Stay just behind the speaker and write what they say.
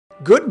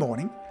Good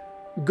morning,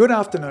 good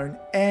afternoon,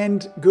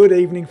 and good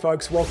evening,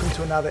 folks. Welcome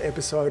to another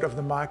episode of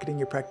the Marketing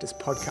Your Practice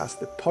podcast,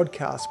 the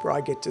podcast where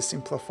I get to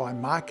simplify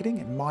marketing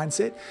and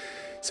mindset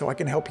so I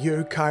can help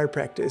you,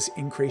 chiropractors,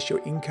 increase your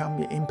income,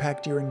 your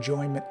impact, your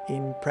enjoyment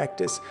in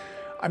practice.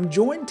 I'm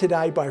joined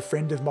today by a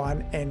friend of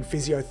mine and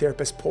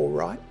physiotherapist, Paul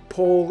Wright.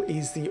 Paul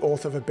is the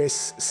author of a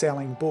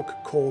best-selling book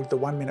called The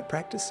 1 Minute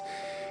Practice.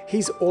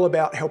 He's all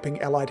about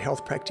helping allied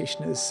health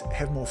practitioners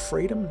have more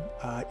freedom,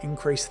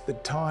 increase the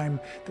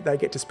time that they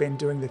get to spend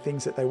doing the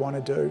things that they want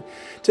to do.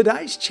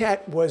 Today's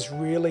chat was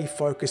really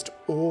focused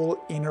all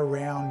in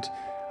around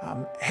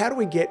how do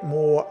we get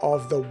more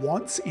of the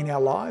wants in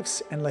our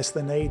lives and less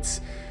the needs.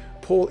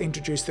 Paul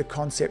introduced the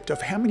concept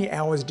of how many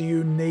hours do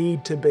you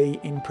need to be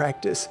in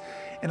practice.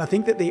 And I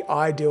think that the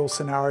ideal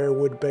scenario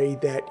would be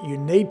that you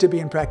need to be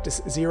in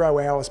practice 0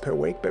 hours per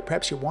week, but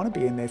perhaps you want to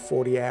be in there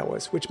 40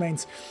 hours, which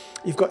means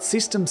you've got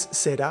systems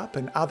set up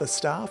and other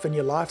staff and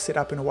your life set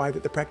up in a way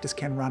that the practice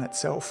can run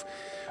itself.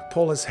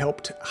 Paul has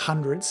helped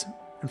hundreds,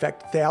 in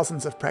fact,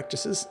 thousands of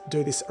practices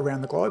do this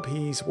around the globe.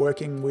 He's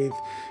working with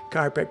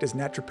chiropractors,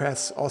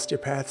 naturopaths,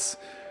 osteopaths,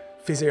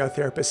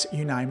 physiotherapists,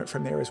 you name it,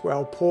 from there as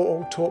well.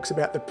 Paul talks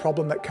about the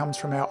problem that comes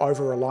from our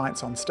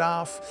over-reliance on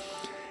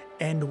staff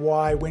and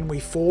why when we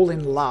fall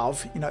in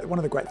love, one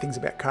of the great things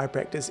about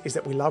chiropractors is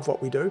that we love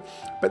what we do,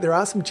 but there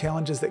are some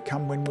challenges that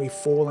come when we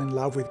fall in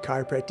love with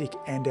chiropractic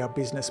and our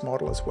business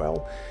model as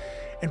well.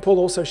 And Paul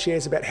also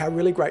shares about how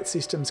really great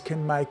systems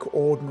can make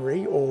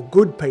ordinary or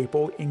good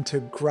people into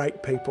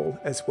great people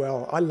as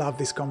well. I love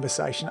this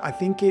conversation. I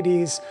think it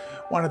is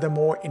one of the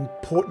more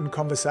important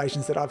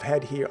conversations that I've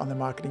had here on the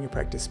Marketing Your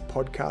Practice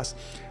podcast.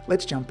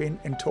 Let's jump in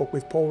and talk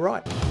with Paul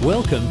Wright.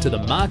 Welcome to the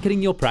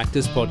Marketing Your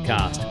Practice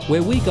podcast,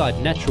 where we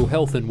guide natural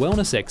health and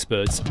wellness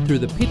experts through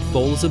the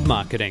pitfalls of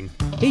marketing.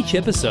 Each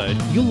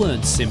episode, you'll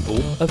learn simple,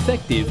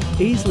 effective,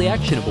 easily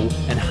actionable,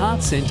 and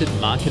heart-centered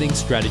marketing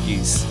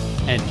strategies.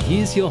 And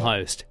here's your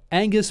host,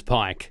 Angus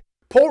Pyke.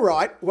 Paul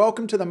Wright,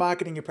 welcome to the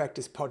Marketing Your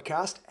Practice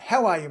podcast.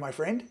 How are you, my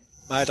friend?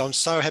 Mate, I'm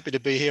so happy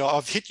to be here.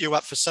 I've hit you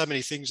up for so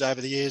many things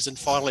over the years, and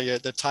finally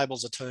the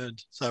tables are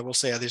turned. So we'll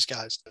see how this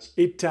goes.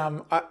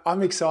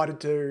 I'm excited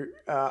to.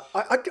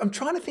 I'm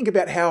trying to think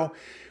about how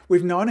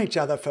we've known each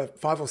other for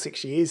 5 or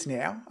 6 years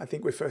now. I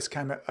think we first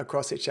came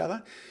across each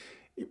other.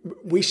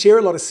 We share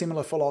a lot of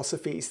similar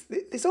philosophies.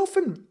 There's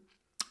often,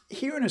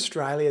 here in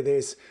Australia,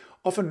 there's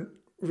often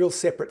real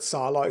separate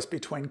silos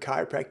between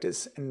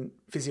chiropractors and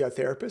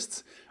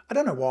physiotherapists. I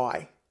don't know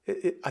why.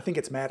 I think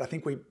it's mad. I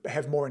think we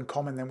have more in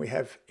common than we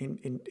have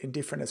in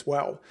different as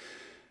well.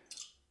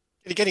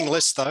 You're getting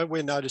less though.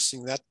 We're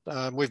noticing that.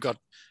 We've got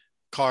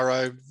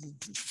chiro,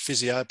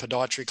 physio,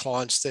 podiatry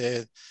clients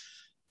there.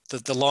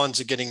 The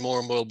lines are getting more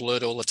and more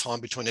blurred all the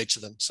time between each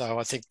of them. So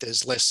I think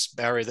there's less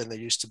barrier than there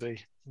used to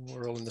be.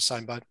 We're all in the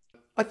same boat.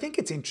 I think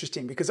it's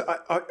interesting because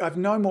I've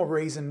no more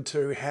reason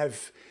to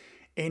have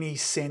any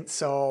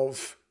sense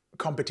of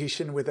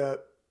competition with a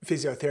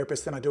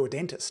physiotherapist than I do a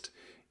dentist.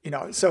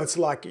 So it's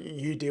like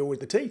you deal with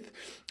the teeth.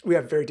 We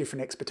have very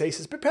different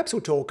expertises, but perhaps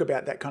we'll talk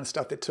about that kind of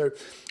stuff there too.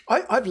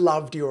 I've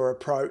loved your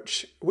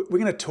approach. We're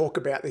going to talk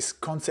about this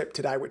concept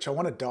today, which I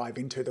want to dive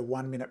into, the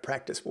 1 minute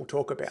practice. We'll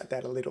talk about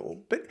that a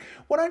little. But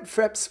why don't,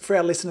 perhaps for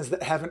our listeners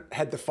that haven't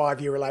had the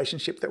 5-year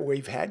relationship that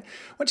we've had,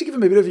 why don't you give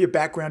them a bit of your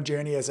background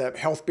journey as a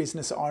health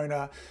business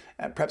owner,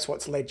 and perhaps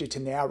what's led you to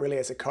now really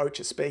as a coach,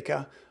 a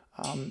speaker,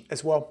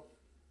 as well?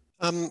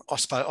 I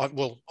suppose,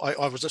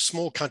 I was a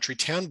small country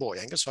town boy,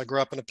 Angus. I grew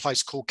up in a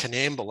place called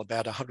Canamble,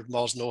 about 100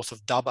 miles north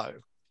of Dubbo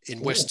in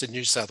Western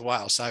New South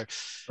Wales. So,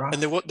 right.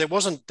 And there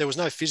was no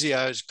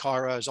physios,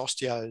 chiros,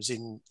 osteos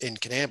in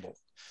Canamble.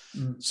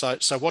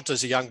 So what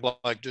does a young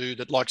bloke do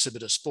that likes a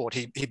bit of sport?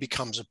 He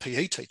becomes a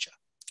PE teacher.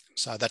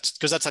 So that's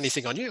because that's the only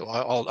thing I knew.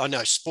 I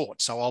know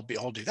sport, so I'll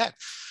do that.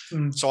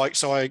 So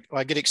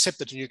I get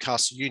accepted to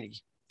Newcastle Uni,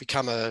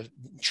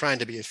 trained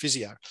to be a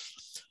physio.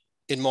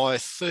 In my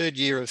third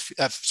year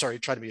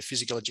trained to be a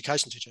physical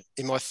education teacher.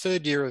 In my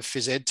third year of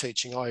phys ed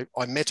teaching,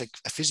 I met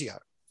a physio,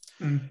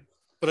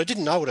 but I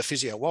didn't know what a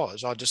physio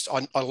was.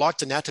 I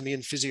liked anatomy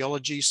and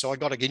physiology, so I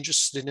got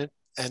interested in it.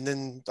 And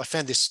then I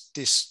found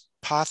this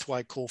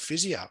pathway called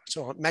physio.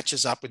 So it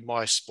matches up with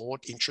my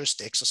sport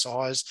interest,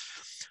 exercise.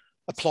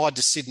 Applied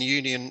to Sydney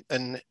Uni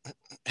and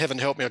heaven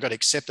help me, I got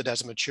accepted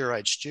as a mature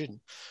age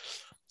student.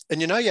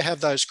 And you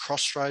have those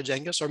crossroads,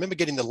 Angus. I remember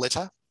getting the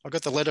letter. I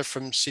got the letter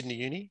from Sydney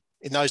Uni.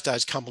 In those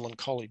days, Cumberland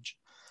College.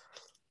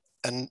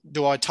 And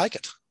do I take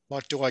it?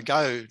 Like, do I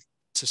go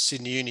to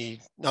Sydney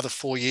Uni, another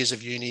 4 years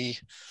of uni?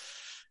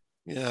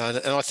 And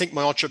I think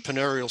my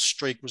entrepreneurial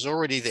streak was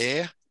already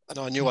there, and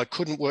I knew I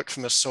couldn't work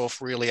for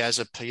myself really as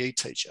a PE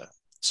teacher.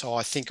 So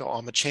I think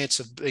I'm a chance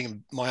of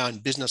being my own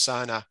business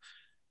owner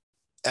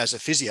as a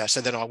physio.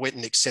 So then I went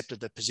and accepted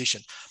the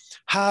position.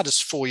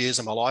 Hardest 4 years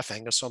of my life,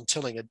 Angus. So I'm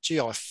telling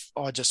you,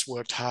 I just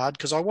worked hard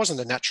because I wasn't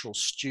a natural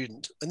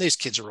student, and these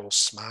kids are all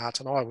smart,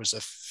 and I was a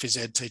phys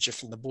ed teacher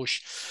from the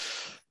bush.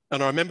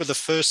 And I remember the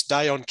first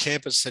day on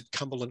campus at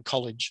Cumberland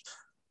College,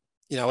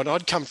 and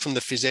I'd come from the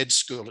phys ed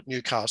school at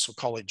Newcastle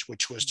College,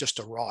 which was just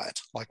a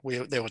riot. Like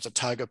there was a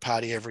toga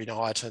party every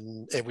night,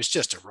 and it was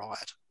just a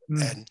riot.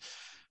 And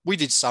we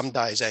did some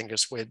days,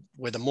 Angus, where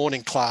the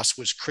morning class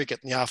was cricket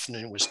and the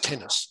afternoon was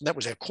tennis. And that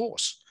was our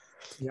course.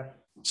 Yeah.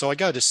 So I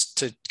go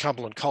to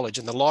Cumberland College,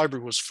 and the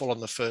library was full on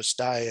the first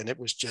day, and it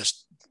was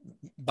just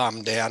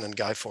bum down and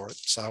go for it.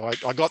 So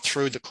I got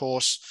through the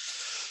course.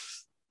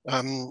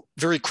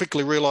 Very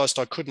quickly realised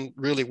I couldn't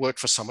really work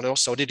for someone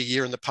else. So I did a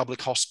year in the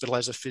public hospital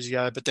as a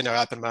physio, but then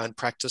I opened my own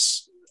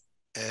practice.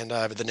 And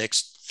over the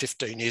next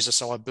 15 years or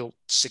so, I built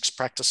 6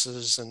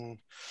 practices, and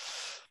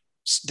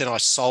then I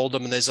sold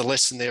them. And there's a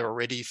lesson there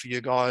already for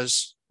you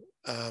guys.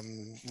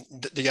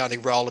 The only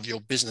role of your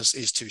business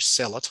is to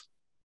sell it.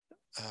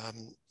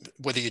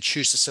 Whether you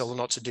choose to sell or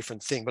not, it's a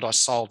different thing. But I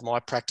sold my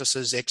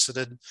practices,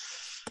 exited,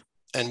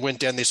 and went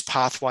down this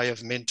pathway of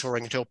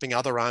mentoring and helping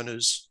other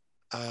owners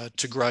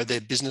to grow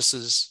their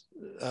businesses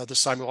the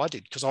same way I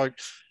did. Because I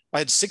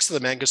had 6 of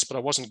them, Angus, but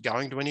I wasn't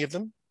going to any of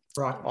them.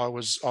 Right. I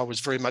was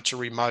very much a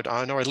remote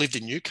owner. I lived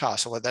in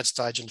Newcastle at that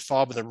stage, and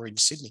 5 of them were in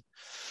Sydney,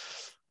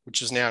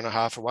 which is an hour and a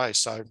half away.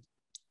 So,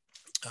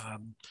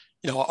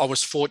 I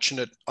was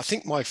fortunate. I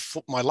think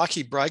my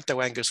lucky break,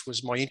 though, Angus,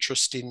 was my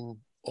interest in,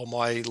 or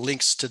my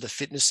links to, the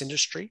fitness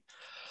industry,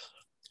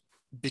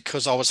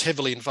 because I was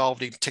heavily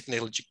involved in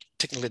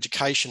technical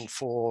education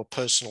for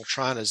personal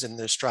trainers in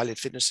the Australian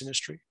fitness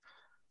industry.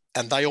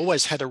 And they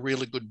always had a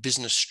really good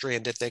business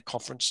strand at their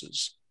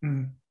conferences.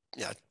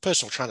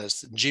 Personal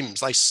trainers, gyms,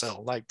 they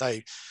sell,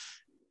 they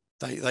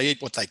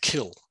eat what they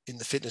kill in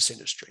the fitness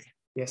industry.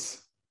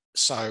 Yes.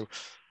 So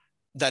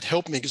that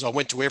helped me, because I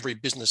went to every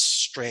business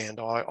strand.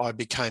 I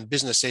became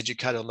business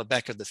educated on the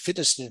back of the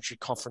fitness industry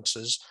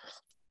conferences,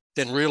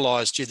 then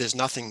realised, gee, there's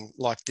nothing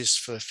like this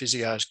for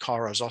physios,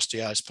 chiros,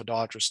 osteos,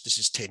 podiatrists. This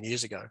is 10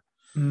 years ago.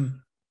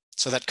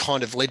 So that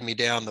kind of led me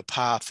down the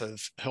path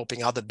of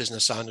helping other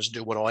business owners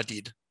do what I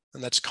did.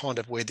 And that's kind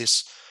of where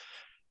this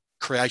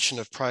creation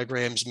of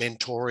programs,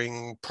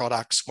 mentoring,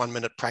 products,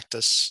 1-minute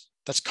practice,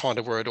 that's kind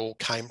of where it all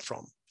came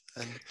from.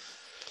 And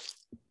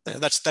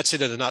that's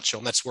it in a nutshell.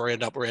 And that's where I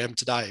end up where I am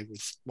today,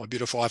 with my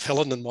beautiful wife,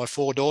 Helen, and my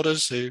 4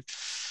 daughters who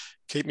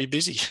keep me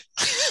busy.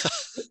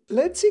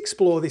 Let's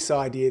explore this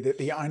idea that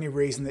the only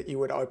reason that you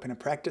would open a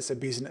practice, a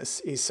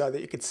business, is so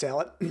that you could sell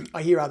it.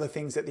 I hear other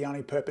things, that the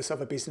only purpose of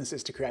a business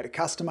is to create a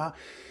customer.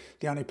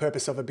 The only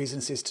purpose of a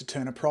business is to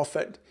turn a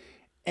profit.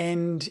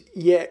 And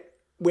yet,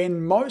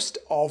 when most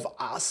of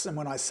us, and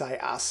when I say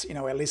us,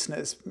 our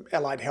listeners,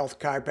 allied health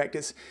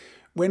chiropractors,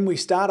 when we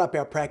start up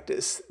our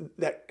practice,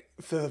 that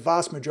for the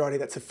vast majority,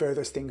 that's the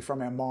furthest thing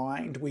from our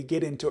mind. We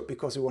get into it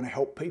because we want to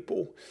help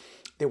people.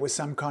 There was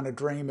some kind of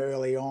dream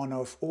early on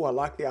of, I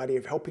like the idea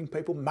of helping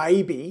people.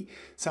 Maybe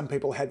some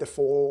people had the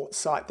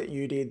foresight that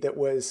you did, that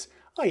was,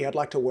 I'd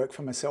like to work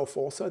for myself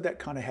also. That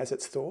kind of has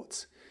its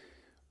thoughts.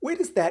 Where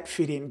does that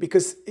fit in?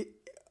 Because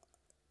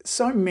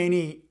so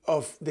many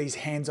of these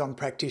hands-on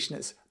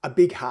practitioners are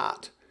big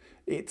heart.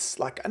 It's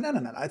like, no.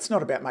 It's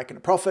not about making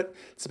a profit.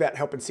 It's about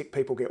helping sick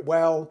people get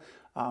well.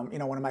 I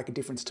want to make a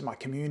difference to my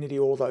community,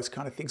 all those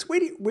kind of things. Where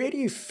do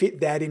you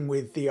fit that in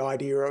with the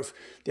idea of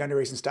the only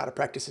reason to start a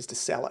practice is to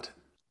sell it?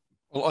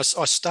 Well,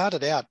 I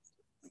started out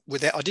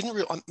with that. I didn't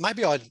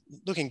really,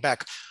 looking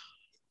back,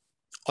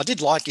 I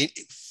did like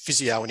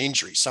physio and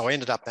injury. So I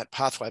ended up that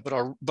pathway,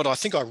 but I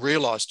think I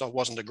realized I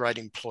wasn't a great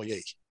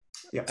employee.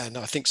 Yeah. And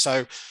I think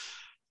so.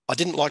 I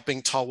didn't like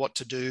being told what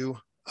to do.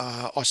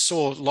 I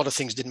saw a lot of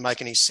things didn't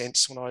make any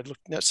sense when I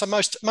looked. So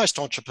most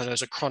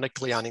entrepreneurs are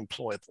chronically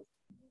unemployable.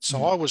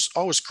 So I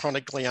was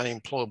chronically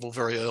unemployable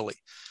very early.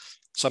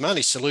 So my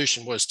only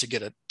solution was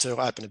to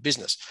open a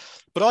business.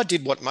 But I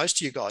did what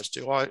most of you guys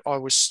do. I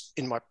was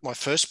in my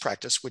first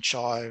practice, which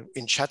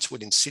in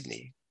Chatswood in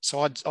Sydney. So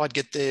I'd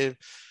get there,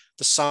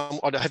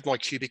 I'd have my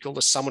cubicle,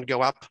 the sun would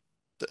go up.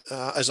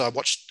 As I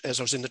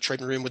was in the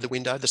treatment room with the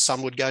window, the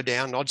sun would go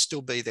down and I'd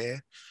still be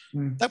there.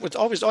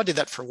 I did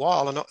that for a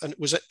while. And it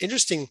was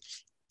interesting.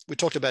 We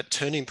talked about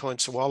turning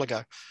points a while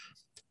ago.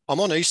 I'm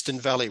on Eastern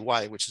Valley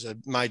Way, which is a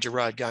major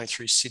road going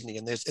through Sydney.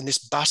 And this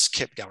bus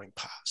kept going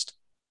past.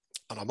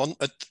 And I'm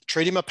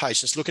treating my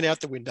patients, looking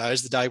out the window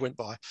as the day went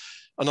by.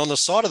 And on the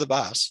side of the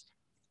bus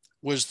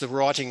was the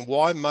writing,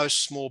 why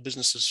most small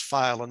businesses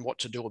fail and what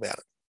to do about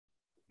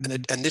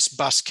it. And this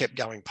bus kept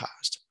going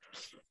past.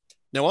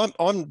 Now,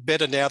 I'm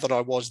better now than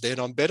I was then.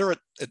 I'm better at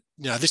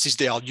this is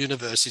the old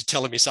universe is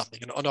telling me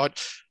something.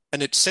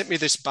 And it sent me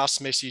this bus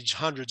message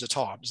hundreds of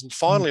times. And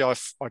finally, I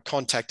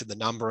contacted the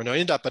number and I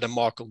ended up at a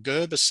Michael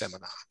Gerber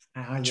seminar,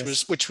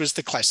 which was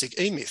the classic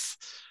E-Myth.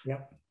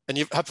 Yeah. And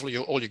hopefully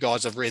all you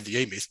guys have read the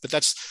E-Myth, but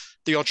that's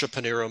the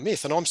entrepreneurial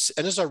myth. And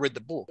as I read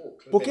the book...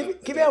 Well,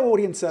 give our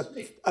audience a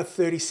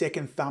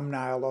 30-second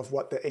thumbnail of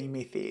what the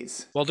E-Myth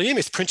is. Well, the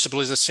E-Myth principle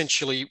is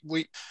essentially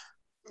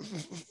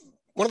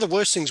one of the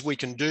worst things we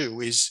can do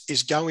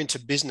is go into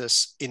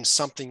business in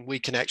something we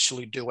can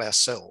actually do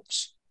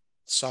ourselves.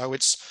 So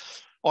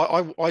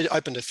I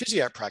opened a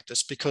physio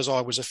practice because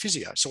I was a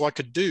physio, so I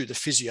could do the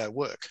physio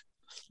work.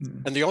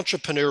 And the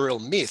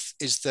entrepreneurial myth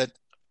is that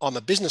I'm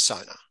a business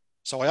owner.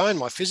 So I own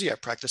my physio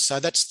practice. So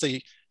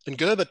and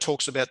Gerber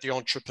talks about the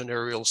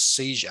entrepreneurial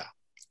seizure,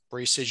 where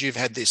he says you've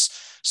had this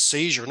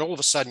seizure and all of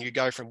a sudden you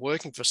go from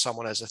working for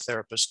someone as a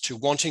therapist to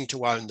wanting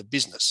to own the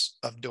business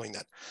of doing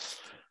that.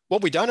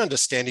 What we don't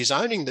understand is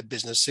owning the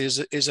business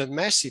is a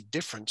massive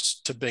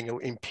difference to being an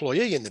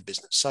employee in the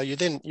business. So you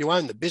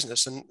own the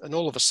business and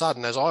all of a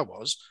sudden, as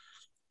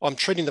I'm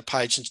treating the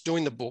patients,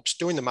 doing the books,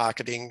 doing the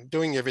marketing,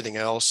 doing everything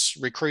else,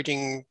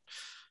 recruiting,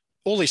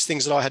 all these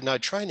things that I had no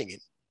training in.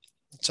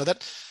 So the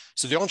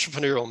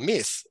entrepreneurial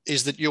myth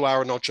is that you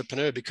are an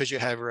entrepreneur because you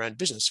have your own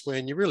business,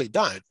 when you really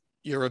don't.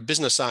 You're a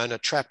business owner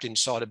trapped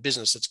inside a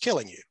business that's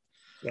killing you.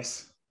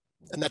 Yes.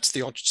 And that's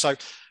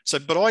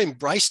but I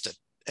embraced it,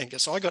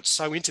 Angus. I got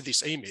so into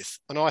this e-myth,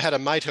 and I had a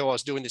mate who I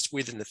was doing this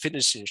with in the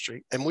fitness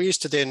industry. And we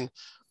used to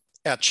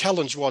our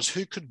challenge was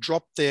who could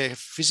drop their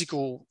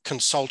physical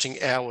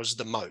consulting hours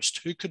the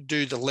most, who could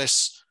do the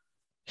less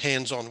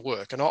hands-on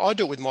work. And I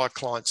do it with my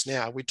clients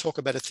now. We talk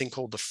about a thing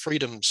called the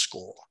freedom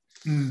score.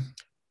 And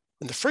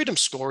the freedom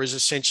score is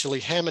essentially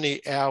how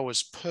many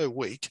hours per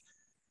week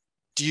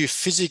do you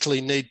physically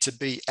need to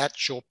be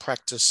at your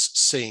practice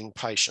seeing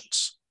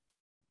patients?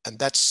 And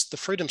that's the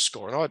freedom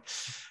score. And I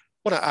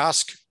want to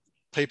ask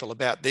people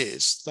about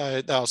this.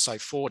 They'll say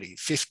 40,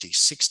 50,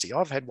 60.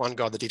 I've had one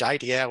guy that did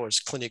 80 hours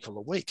clinical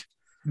a week.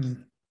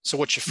 So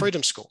what's your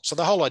freedom score? So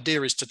the whole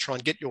idea is to try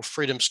and get your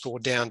freedom score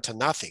down to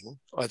nothing.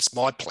 That's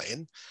my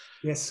plan.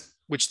 Yes.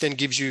 Which then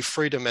gives you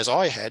freedom, as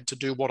I had, to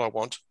do what I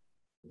want,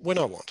 when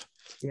I want.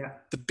 Yeah.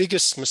 The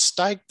biggest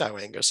mistake though,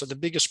 Angus, or the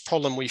biggest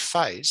problem we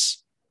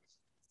face,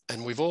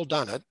 and we've all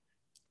done it,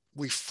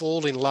 we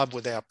fall in love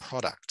with our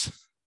product.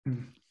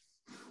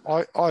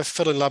 I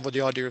fell in love with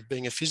the idea of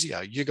being a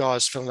physio. You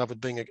guys fell in love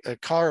with being a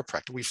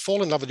chiropractor. We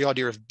fall in love with the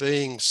idea of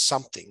being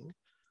something.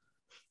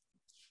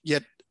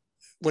 Yet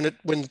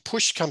when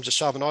push comes to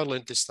shove, and I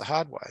learned this the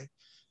hard way,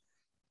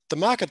 the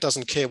market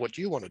doesn't care what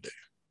you want to do.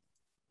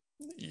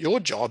 Your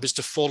job is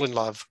to fall in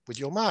love with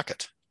your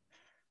market.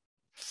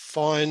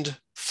 Find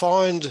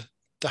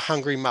the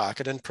hungry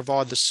market and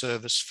provide the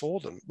service for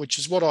them, which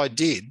is what I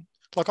did.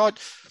 Like I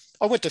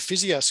went to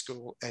physio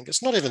school,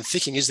 Angus, not even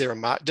thinking, is there a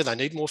market? Do they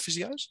need more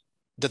physios?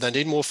 Do they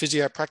need more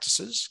physio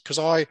practices? Because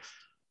I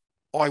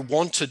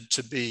wanted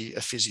to be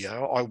a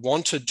physio. I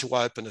wanted to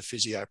open a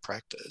physio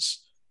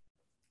practice,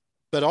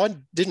 but I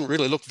didn't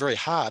really look very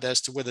hard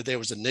as to whether there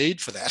was a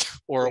need for that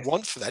or a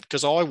want for that,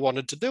 because I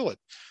wanted to do it.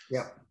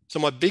 Yeah. So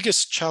my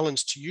biggest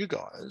challenge to you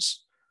guys,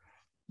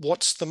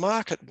 what's the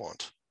market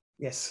want?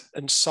 Yes.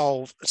 And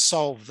solve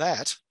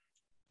that,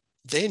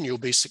 then you'll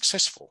be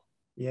successful.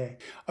 Yeah.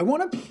 I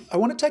want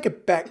to take a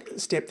back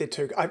step there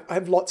too. I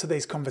have lots of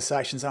these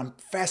conversations. I'm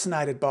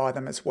fascinated by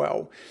them as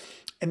well.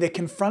 And they're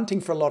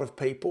confronting for a lot of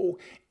people.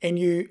 And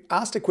you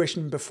asked a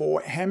question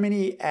before, how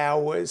many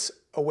hours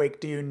a week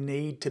do you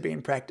need to be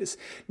in practice?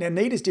 Now,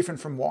 need is different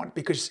from want,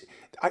 because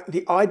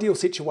the ideal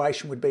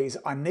situation would be is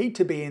I need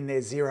to be in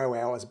there 0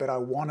 hours, but I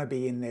want to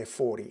be in there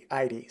 40,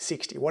 80,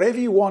 60. Whatever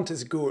you want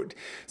is good.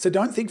 So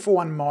don't think for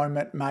one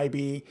moment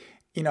maybe,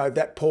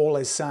 that Paul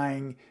is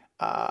saying,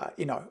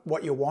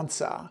 what your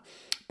wants are.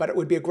 But it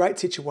would be a great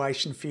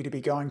situation for you to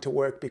be going to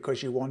work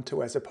because you want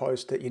to, as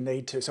opposed to you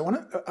need to. So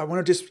I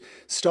want to just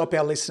stop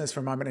our listeners for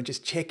a moment and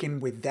just check in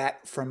with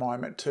that for a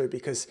moment too,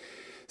 because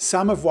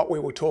some of what we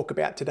will talk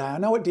about today, I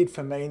know it did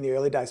for me in the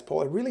early days,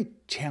 Paul. It really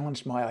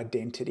challenged my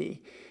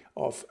identity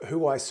of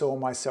who I saw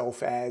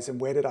myself as and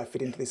where did I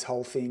fit into this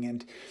whole thing.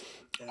 And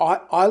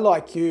I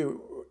like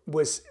you,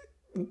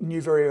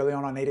 knew very early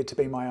on I needed to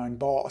be my own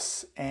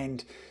boss.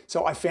 And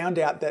so I found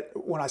out that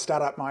when I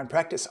started up my own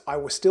practice, I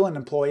was still an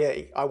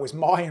employee. I was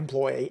my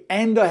employee,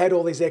 and I had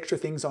all these extra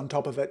things on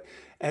top of it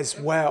as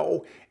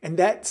well. And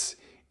that's,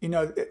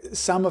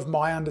 some of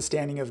my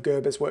understanding of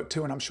Gerber's work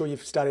too, and I'm sure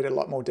you've studied it a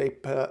lot more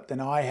deeper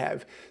than I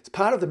have. So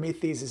part of the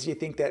myth is you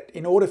think that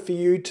in order for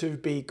you to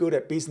be good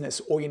at business,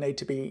 all you need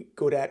to be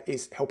good at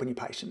is helping your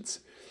patients.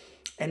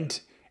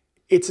 And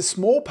it's a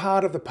small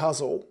part of the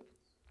puzzle.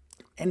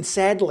 And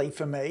sadly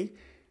for me,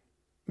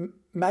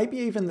 maybe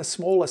even the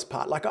smallest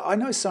part. Like I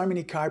know so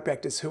many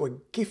chiropractors who are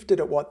gifted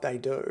at what they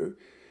do,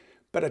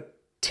 but are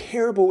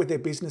terrible with their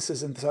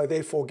businesses, and so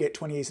therefore get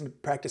 20 years in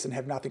practice and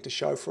have nothing to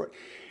show for it.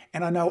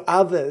 And I know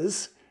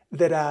others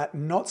that are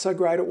not so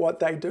great at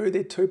what they do.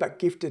 They're too, but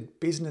gifted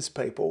business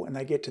people, and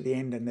they get to the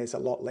end and there's a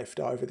lot left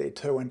over there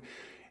too. And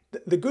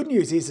the good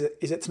news is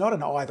it's not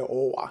an either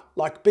or.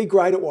 Like, be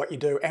great at what you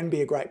do and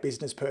be a great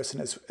business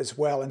person as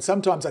well. And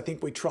sometimes I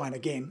think we try and,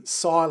 again,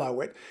 silo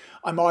it.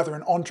 I'm either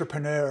an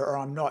entrepreneur or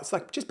I'm not. It's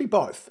like, just be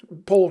both.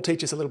 Paul will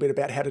teach us a little bit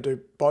about how to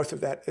do both of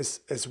that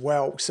as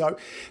well. So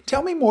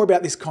tell me more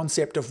about this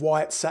concept of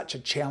why it's such a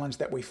challenge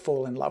that we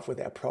fall in love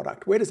with our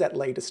product. Where does that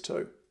lead us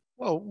to?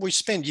 Well, we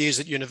spend years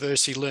at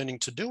university learning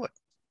to do it.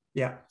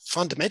 Yeah.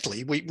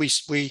 Fundamentally,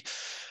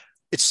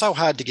 it's so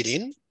hard to get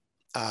in.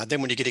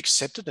 Then when you get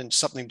accepted and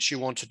something that you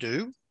want to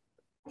do,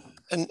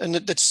 and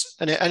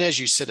as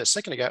you said a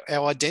second ago,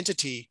 our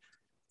identity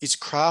is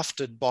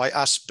crafted by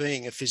us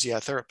being a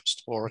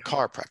physiotherapist or a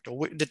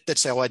chiropractor.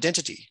 That's our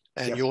identity,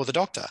 and you're the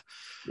doctor.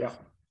 Yeah.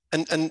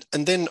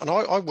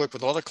 I work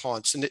with a lot of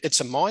clients, and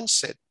it's a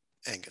mindset,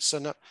 Angus.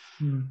 And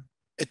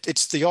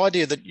it's the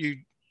idea that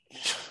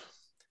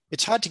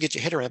it's hard to get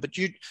your head around, but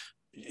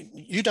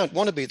you don't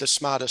want to be the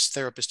smartest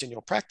therapist in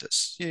your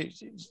practice.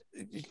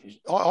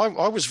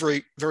 I was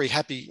very, very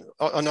happy.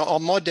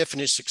 My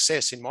definition of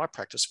success in my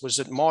practice was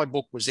that my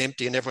book was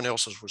empty and everyone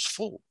else's was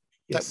full.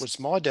 Yes. That was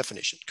my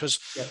definition, because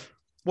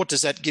what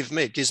does that give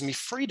me? It gives me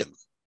freedom.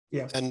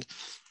 Yeah. And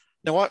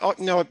now,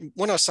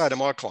 when I say to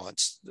my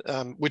clients,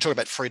 we talk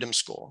about freedom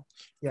score.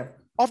 Yeah.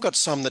 I've got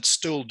some that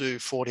still do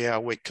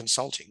 40-hour-week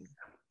consulting.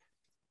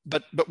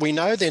 But we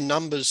know their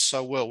numbers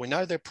so well. We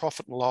know their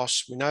profit and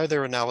loss. We know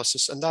their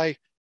analysis, and they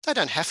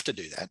don't have to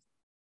do that.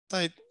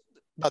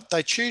 But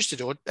they choose to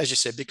do it, as you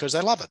said, because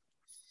they love it.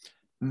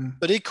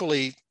 But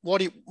equally,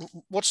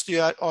 what's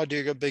the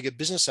idea of being a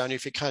business owner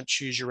if you can't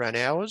choose your own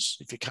hours,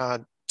 if you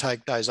can't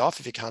take days off,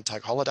 if you can't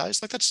take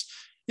holidays? Like,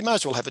 you might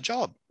as well have a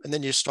job, and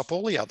then you stop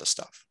all the other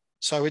stuff.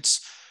 So I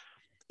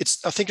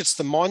think it's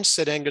the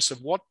mindset, Angus,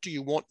 of what do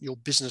you want your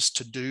business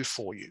to do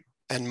for you?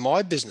 And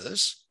my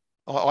business,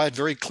 I had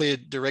very clear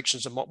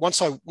directions. And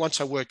once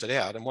I worked it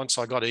out, and once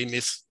I got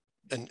E-Myth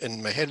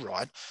in my head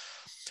right,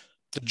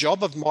 the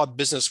job of my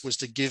business was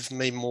to give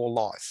me more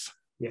life.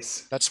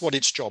 Yes. That's what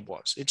its job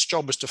was. Its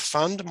job was to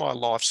fund my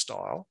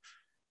lifestyle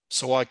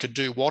so I could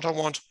do what I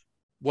want,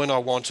 when I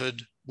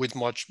wanted, with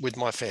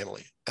my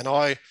family. And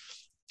I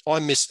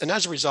miss, and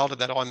as a result of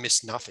that, I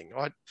miss nothing.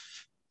 I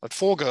had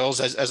 4 girls.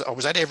 As I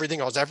was at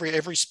everything. I was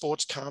every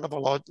sports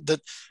carnival.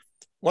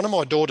 One of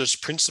my daughter's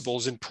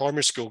principals in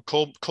primary school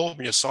called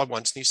me aside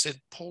once, and he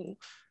said, "Paul,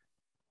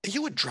 are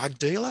you a drug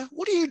dealer?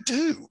 What do you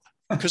do?"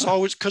 Because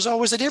I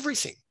was at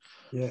everything.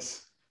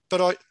 Yes.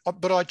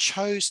 But I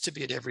chose to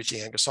be at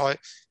everything, Angus. I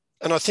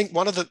think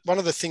one of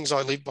the things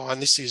I live by,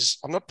 and this is,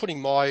 I'm not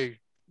putting my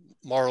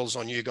morals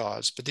on you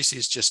guys, but this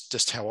is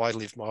just how I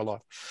live my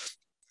life.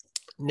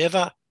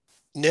 Never,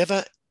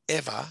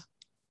 ever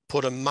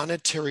put a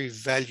monetary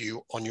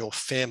value on your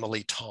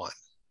family time.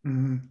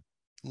 Mm-hmm.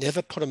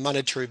 Never put a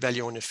monetary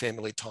value on your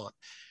family time.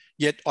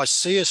 Yet I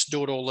see us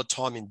do it all the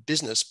time in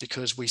business,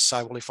 because we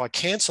say, well, if I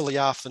cancel the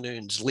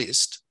afternoon's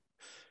list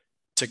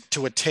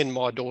to attend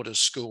my daughter's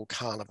school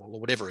carnival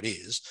or whatever it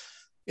is,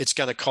 it's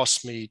going to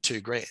cost me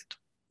 $2,000.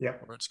 Yeah.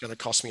 Or it's going to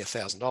cost me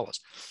 $1,000,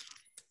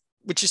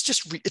 which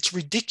is it's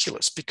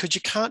ridiculous, because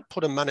you can't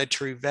put a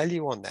monetary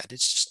value on that.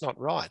 It's just not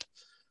right.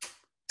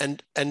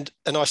 And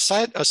I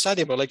say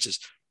to my lectures,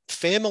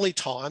 family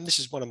time, this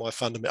is one of my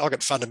I've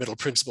got fundamental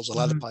principles all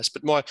over the place,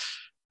 but my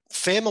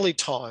family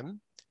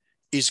time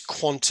is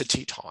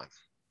quantity time.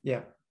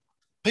 Yeah.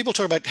 People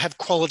talk about have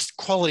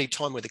quality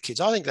time with the kids.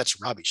 I think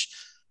that's rubbish.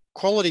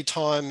 Quality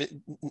time,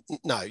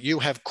 no, you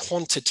have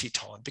quantity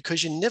time,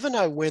 because you never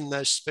know when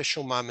those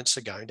special moments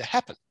are going to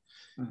happen.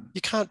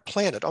 You can't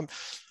plan it. I'm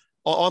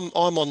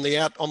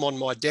on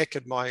my deck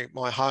at my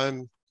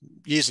home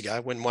years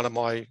ago, when one of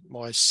my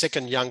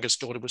second youngest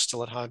daughter was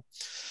still at home.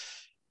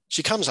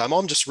 She comes home.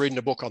 I'm just reading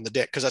a book on the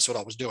deck, because that's what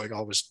I was doing.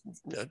 I was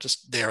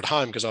just there at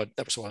home because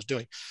that was what I was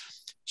doing.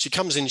 She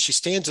comes in. She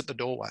stands at the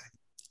doorway,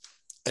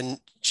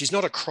 and she's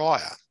not a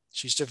crier.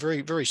 She's a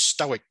very, very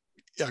stoic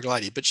young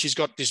lady, but she's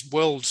got this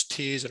world's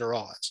tears in her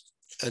eyes.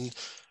 And I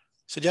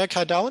said, "You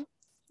okay, darling?"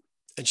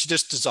 And she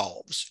just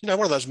dissolves. One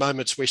of those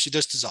moments where she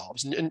just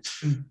dissolves.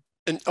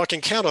 And I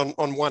can count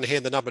on one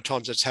hand the number of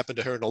times that's happened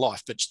to her in her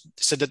life. But she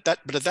said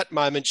but at that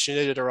moment, she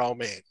needed her old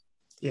man.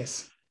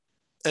 Yes.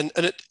 And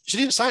she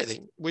didn't say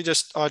anything.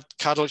 I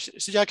cuddled. She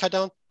said, "You okay,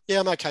 darling?" "Yeah,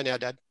 I'm okay now,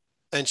 Dad."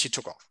 And she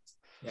took off.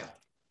 Yeah.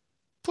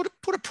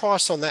 Put a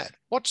price on that.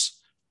 What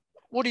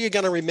are you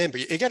going to remember?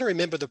 You're going to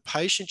remember the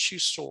patients you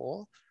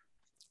saw,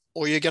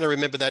 or you're going to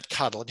remember that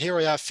cuddle. And here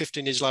we are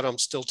 15 years later, I'm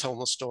still telling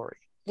the story.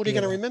 What are you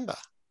going to remember?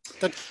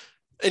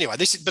 Anyway,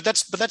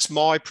 that's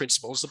my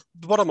principles.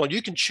 The bottom line,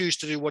 you can choose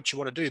to do what you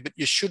want to do, but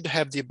you should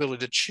have the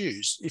ability to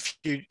choose.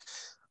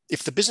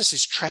 If the business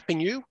is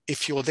trapping you,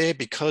 if you're there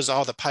because,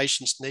 the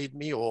patients need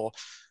me, or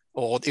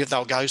if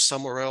they'll go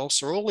somewhere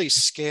else, or all these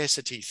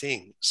scarcity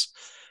things,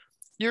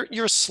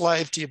 you're a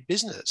slave to your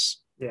business.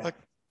 Yeah. Like,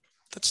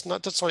 that's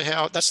not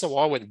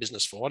what I went in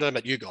business for. I don't know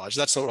about you guys.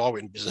 That's not what I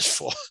went in business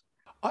for.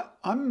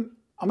 I'm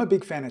a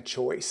big fan of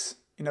choice.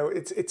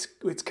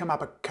 It's come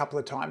up a couple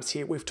of times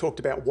here. We've talked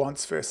about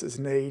wants versus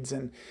needs,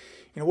 and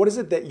what is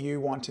it that you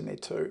want in there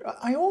too.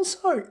 I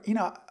also,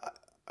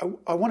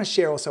 I want to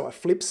share also a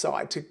flip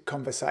side to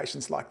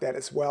conversations like that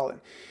as well.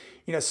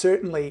 And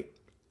certainly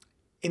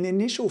in the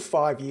initial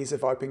 5 years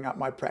of opening up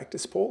my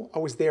practice, Paul, I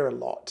was there a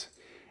lot.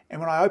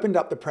 And when I opened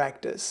up the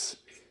practice,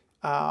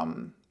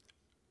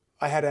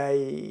 I had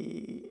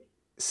a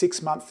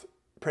 6-month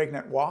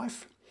pregnant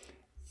wife,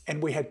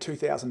 and we had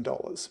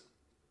 $2,000.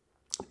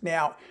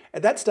 Now,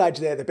 at that stage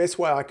there, the best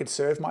way I could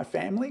serve my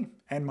family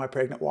and my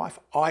pregnant wife,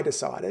 I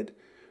decided,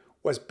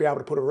 was be able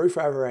to put a roof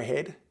over our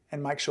head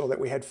and make sure that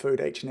we had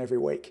food each and every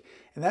week.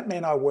 And that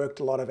meant I worked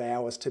a lot of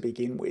hours to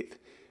begin with.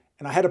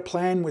 And I had a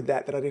plan with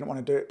that I didn't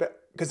want to do,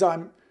 but because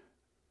I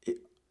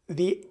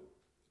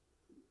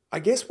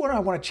guess what I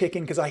want to check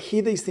in, because I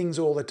hear these things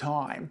all the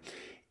time,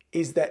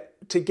 is that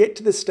to get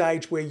to the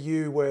stage where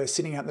you were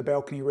sitting out in the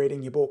balcony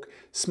reading your book,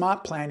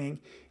 smart planning,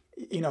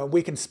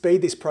 we can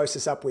speed this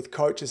process up with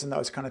coaches and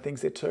those kind of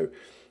things there too.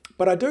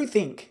 But I do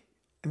think,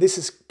 and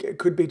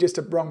could be just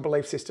a wrong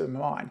belief system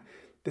of mine,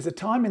 there's a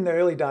time in the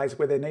early days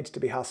where there needs to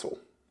be hustle.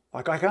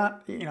 Like I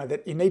can't,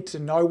 that you need to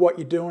know what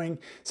you're doing.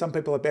 Some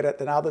people are better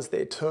than others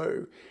there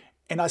too.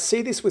 And I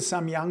see this with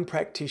some young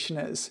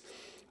practitioners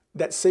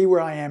that see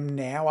where I am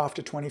now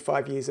after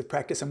 25 years of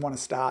practice and want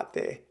to start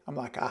there. I'm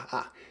like,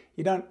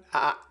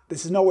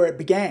 this is not where it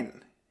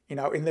began. In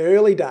the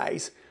early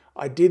days,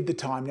 I did the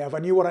time. Now, if I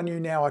knew what I knew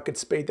now, I could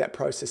speed that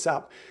process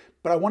up.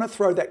 But I want to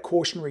throw that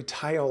cautionary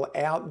tale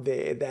out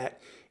there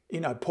that,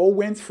 Paul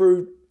went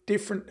through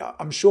different,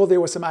 I'm sure there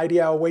were some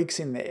 80-hour weeks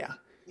in there.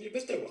 Yeah,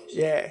 but there was.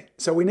 Yeah.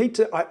 So we need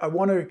to, I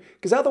want to,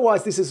 because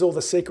otherwise this is all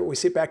the secret. We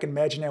sit back and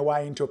imagine our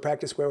way into a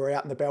practice where we're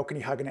out in the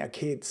balcony hugging our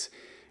kids.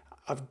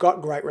 I've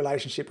got great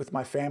relationship with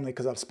my family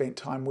because I've spent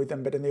time with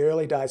them. But in the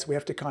early days, we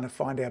have to kind of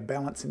find our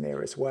balance in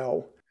there as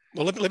well.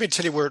 Well, let me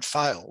tell you where it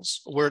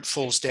fails, where it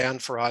falls down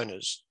for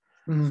owners.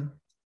 Mm-hmm.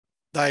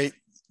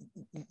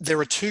 There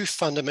are two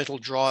fundamental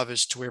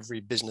drivers to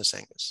every business,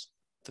 Angus.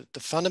 The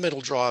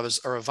fundamental drivers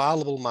are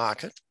available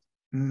market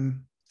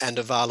and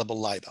available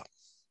labour.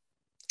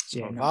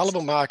 So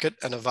available market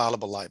and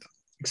available labour.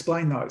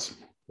 Explain those.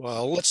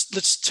 Well,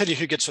 let's tell you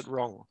who gets it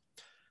wrong.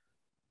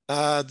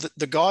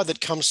 The guy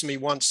that comes to me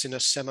once in a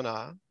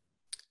seminar,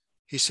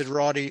 he said,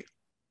 Righty,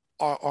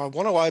 I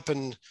want to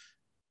open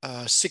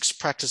 6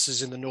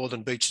 practices in the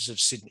northern beaches of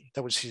Sydney.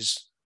 That was his.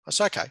 I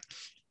said, okay,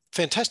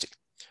 fantastic.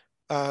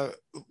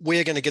 Where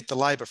are going to get the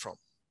labour from?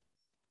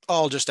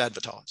 I'll just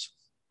advertise.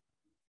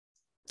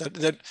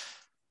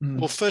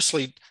 Well,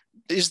 firstly,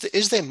 is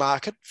there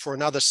market for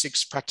another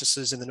 6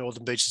 practices in the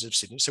northern beaches of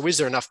Sydney? So is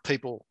there enough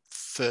people,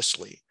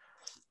 firstly?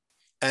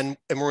 And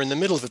we're in the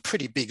middle of a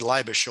pretty big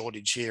labour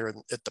shortage here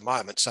at the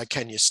moment. So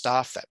can you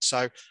staff that?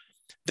 So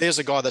there's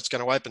a guy that's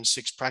going to open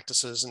 6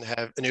 practices and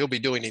he'll be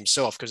doing it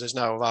himself because there's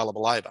no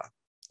available labour.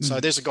 So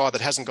there's a guy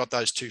that hasn't got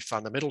those 2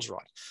 fundamentals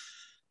right.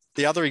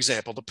 The other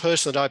example, the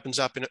person that opens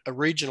up in a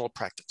regional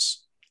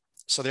practice.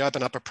 So they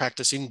open up a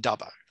practice in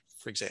Dubbo,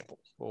 for example,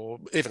 or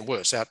even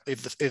worse, out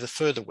either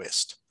further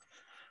west.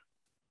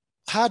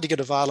 Hard to get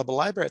available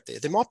labour out there.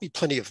 There might be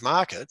plenty of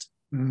market,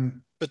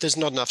 but there's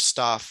not enough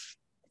staff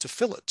to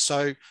fill it.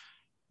 So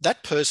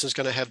that person is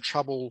going to have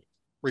trouble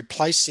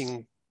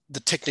replacing the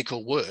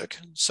technical work.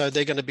 So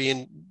they're going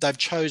to they've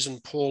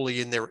chosen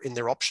poorly in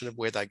their option of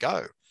where they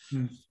go.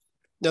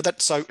 Now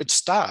so it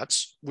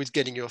starts with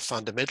getting your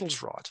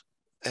fundamentals right.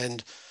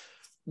 And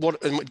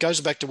it goes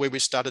back to where we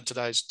started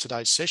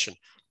today's session.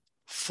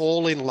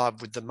 Fall in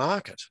love with the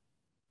market.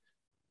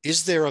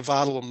 Is there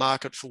available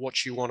market for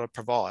what you want to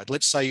provide?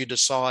 Let's say you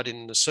decide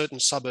in a certain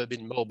suburb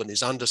in Melbourne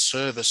is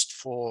underserviced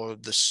for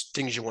the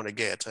things you want to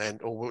get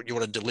or what you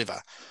want to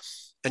deliver.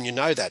 And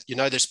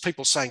there's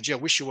people saying, gee, I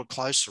wish you were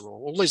closer, or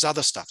all these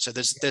other stuff. So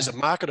there's a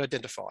market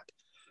identified.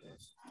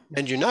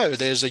 And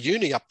there's a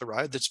uni up the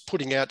road that's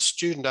putting out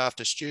student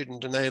after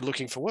student and they're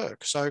looking for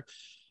work. So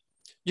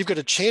you've got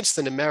a chance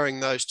then of marrying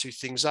those 2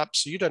 things up.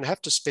 So you don't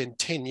have to spend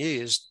 10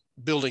 years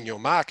building your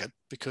market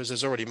because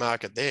there's already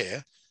market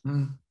there.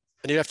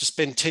 And you have to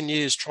spend 10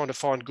 years trying to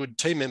find good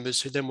team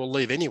members who then will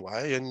leave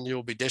anyway and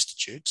you'll be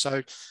destitute.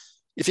 So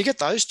if you get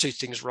those 2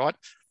 things right,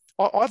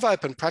 I've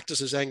opened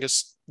practices,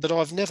 Angus, that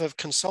I've never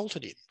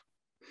consulted in.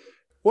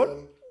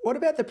 What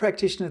about the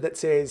practitioner that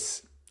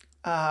says,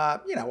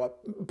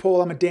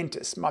 Paul, I'm a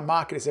dentist. My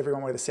market is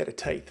everyone with a set of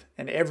teeth,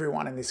 and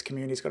everyone in this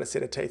community's got a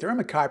set of teeth. Or I'm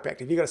a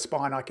chiropractor. If you've got a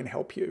spine, I can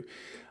help you.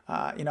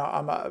 I'm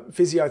a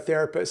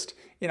physiotherapist.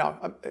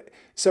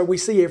 So we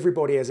see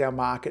everybody as our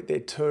market there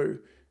too.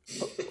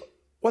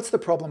 What's the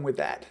problem with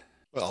that?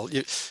 Well,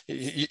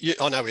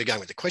 I know where you're going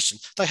with the question.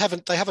 They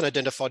haven't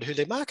identified who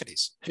their market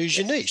is. Who's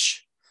your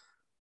niche?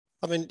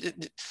 I mean,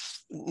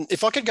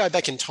 if I could go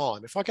back in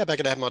time, if I go back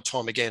and have my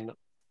time again,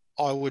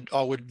 I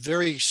would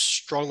very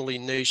strongly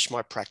niche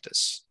my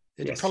practice.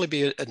 It'd probably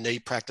be a knee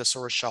practice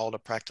or a shoulder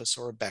practice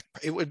or a back.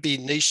 It would be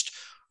niched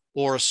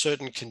or a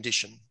certain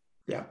condition.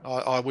 Yeah,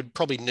 I would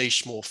probably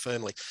niche more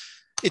firmly.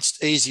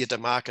 It's easier to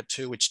market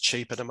to. It's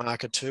cheaper to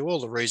market to. All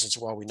the reasons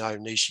why we know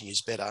niching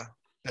is better.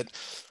 But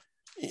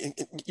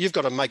you've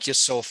got to make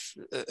yourself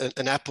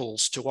an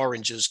apples to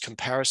oranges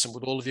comparison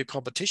with all of your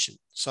competition.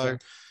 So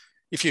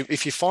if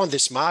you find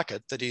this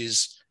market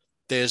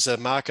there's a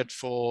market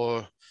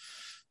for,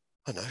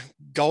 I don't know,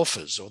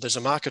 golfers, or there's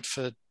a market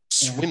for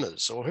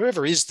swimmers, or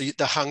whoever is the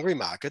hungry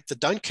market that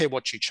don't care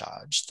what you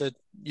charge, that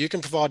you can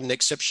provide an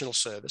exceptional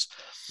service.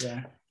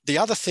 Yeah. The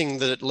other thing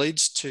that it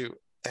leads to,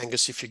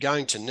 Angus, if you're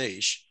going to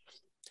niche,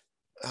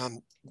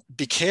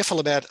 be careful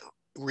about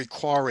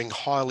requiring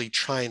highly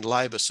trained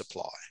labour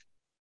supply.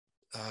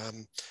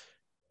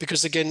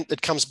 Because again,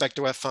 it comes back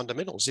to our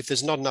fundamentals. If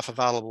there's not enough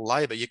available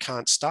labour, you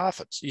can't staff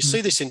it. You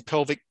see this in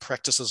pelvic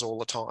practices all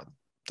the time.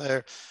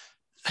 They're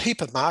a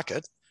heap of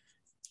market,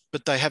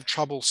 but they have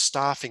trouble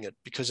staffing it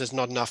because there's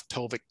not enough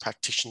pelvic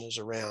practitioners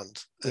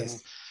around. And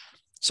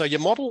so your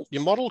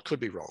model could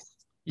be wrong.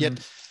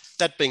 Yet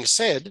that being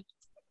said,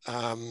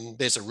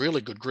 There's a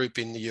really good group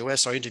in the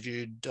US. I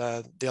interviewed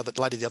the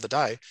other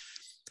day.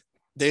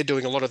 They're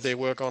doing a lot of their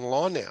work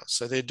online now.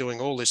 So they're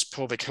doing all this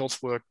pelvic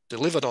health work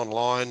delivered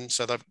online.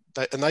 So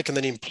they can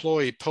then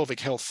employ pelvic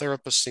health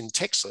therapists in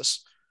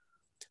Texas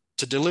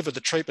to deliver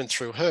the treatment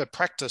through her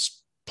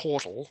practice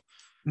portal.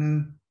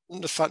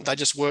 They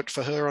just worked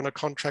for her on a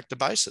contractor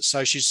basis.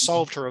 So she's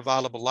solved her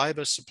available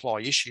labour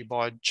supply issue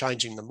by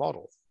changing the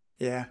model.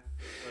 Yeah.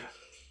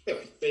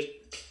 Anyway,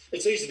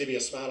 it's easy to be a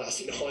smart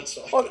ass in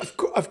hindsight. Well,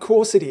 of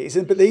course it is.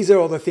 But these are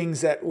all the things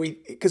that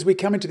because we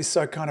come into this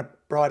so kind of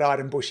bright-eyed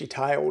and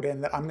bushy-tailed,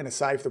 and that I'm going to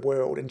save the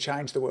world and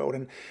change the world.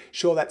 And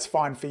sure, that's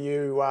fine for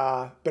you,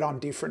 but I'm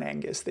different,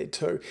 Angus, there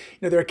too.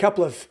 There are a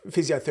couple of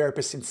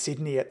physiotherapists in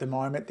Sydney at the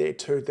moment there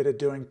too that are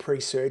doing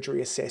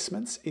pre-surgery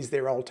assessments. Is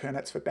there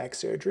alternates for back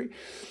surgery?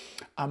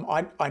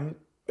 I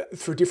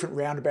through different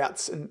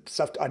roundabouts and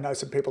stuff, I know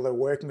some people that are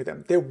working with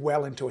them. They're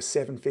well into a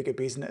 7-figure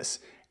business.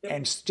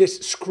 And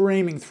just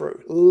screaming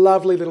through.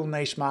 Lovely little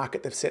niche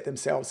market they've set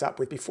themselves up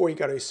with. Before you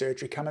go to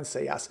surgery, come and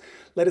see us.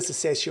 Let us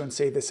assess you and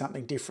see if there's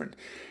something different.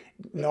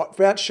 Not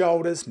about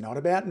shoulders, not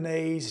about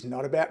knees,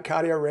 not about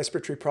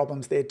cardiorespiratory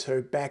problems there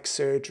too. Back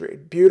surgery.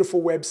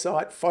 Beautiful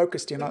website,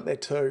 focused in on it there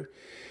too.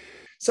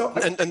 So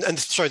and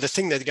sorry, the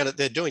thing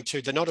they're doing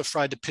too, they're not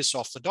afraid to piss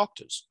off the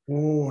doctors.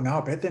 Oh no,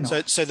 I bet they're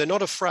not. So they're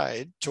not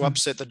afraid to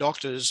upset the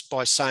doctors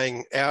by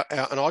saying, and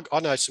I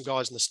know some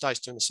guys in the States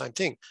doing the same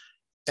thing.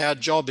 Our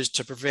job is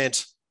to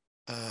prevent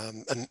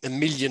a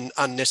million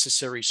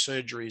unnecessary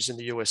surgeries in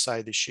the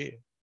USA this year.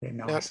 Yeah,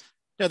 nice.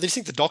 Now, they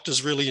think the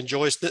doctors really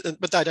enjoy it,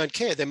 but they don't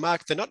care. They're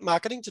not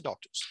marketing to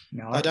doctors.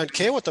 No. They don't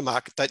care what the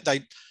market.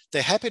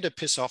 They're happy to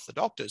piss off the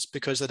doctors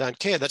because they don't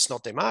care. That's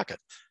not their market.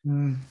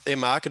 Their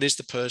market is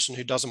the person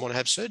who doesn't want to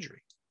have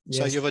surgery.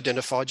 Yes. So you've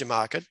identified your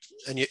market,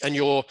 and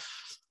your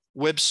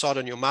website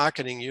and your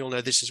marketing, you'll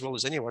know this as well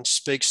as anyone,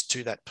 speaks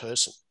to that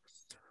person.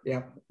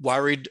 Yeah.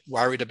 Worried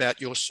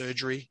about your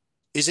surgery.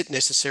 Is it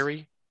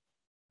necessary?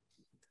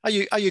 Are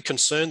you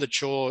concerned that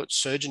your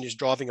surgeon is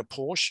driving a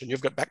Porsche and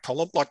you've got back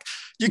problem? Like,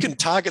 you can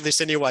target this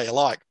any way you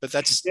like, but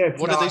that's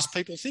what are these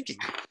people thinking?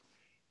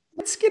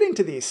 Let's get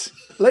into this.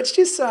 Let's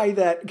just say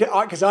that,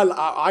 because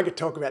I could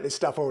talk about this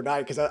stuff all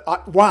day, because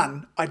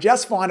I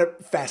just find it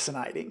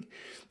fascinating.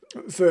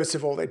 First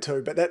of all, there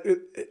too, but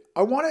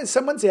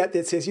someone's out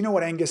there that says, you know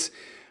what, Angus,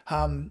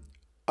 I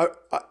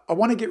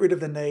want to get rid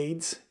of the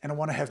needs and I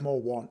want to have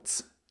more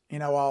wants.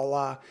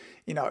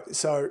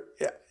 So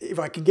if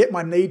I can get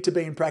my need to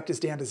be in practice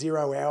down to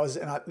 0 hours,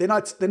 and then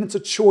it's a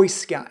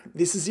choice game.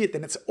 This is it.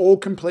 Then it's all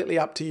completely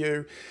up to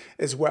you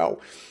as well.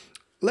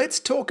 Let's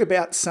talk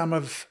about some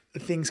of the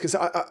things, because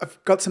I've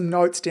got some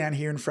notes down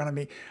here in front of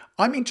me.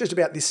 I'm interested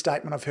about this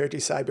statement I've heard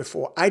you say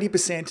before: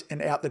 80%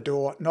 and out the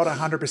door, not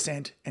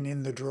 100% and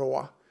in the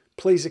drawer.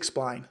 Please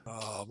explain.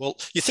 Well,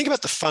 you think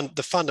about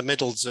the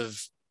fundamentals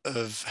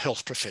of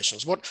health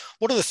professionals. What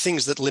are the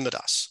things that limit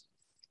us?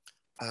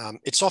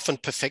 It's often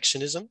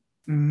perfectionism.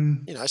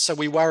 So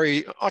we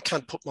worry, I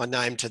can't put my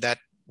name to that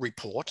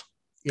report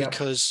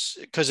because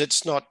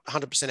it's not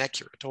 100%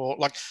 accurate. Or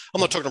like, I'm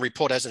not talking a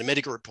report as in a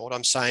medical report.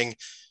 I'm saying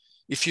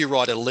if you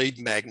write a lead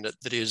magnet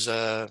that is,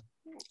 that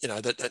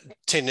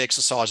 10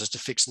 exercises to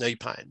fix knee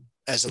pain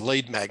as a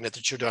lead magnet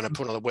that you're going to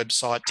put on a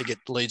website to get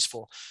leads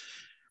for,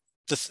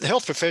 the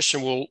health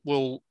profession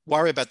will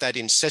worry about that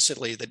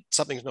incessantly, that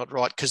something's not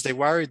right, because they're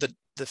worried that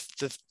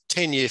the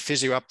 10-year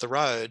physio up the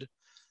road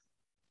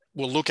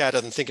will look at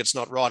it and think it's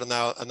not right, and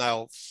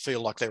they'll feel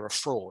like they're a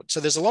fraud. So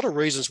there's a lot of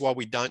reasons why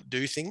we don't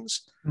do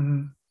things.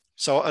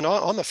 So, and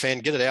I'm a fan,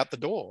 get it out the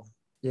door.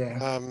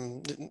 Yeah.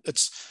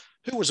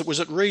 Who was it? Was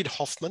it Reid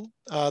Hoffman,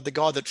 the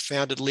guy that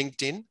founded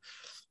LinkedIn?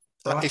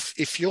 Right.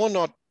 If you're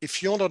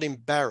not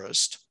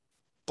embarrassed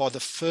by the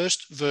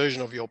first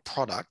version of your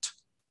product,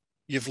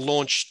 you've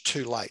launched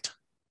too late.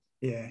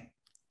 Yeah.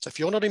 So if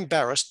you're not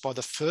embarrassed by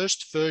the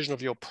first version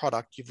of your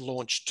product, you've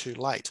launched too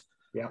late.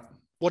 Yeah.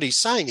 What he's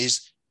saying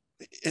is,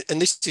 and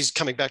this is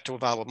coming back to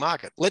available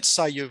market. Let's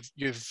say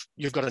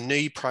you've got a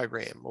knee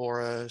program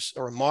or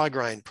a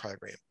migraine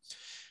program.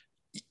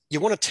 You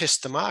want to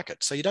test the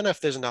market, so you don't know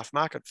if there's enough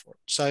market for it.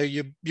 So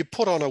you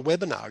put on a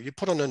webinar, you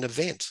put on an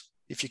event,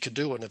 if you could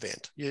do an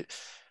event. You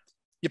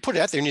put it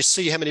out there and you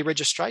see how many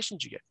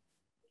registrations you get.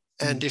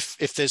 And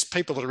if there's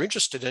people that are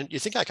interested in it, you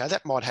think, okay,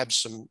 that might have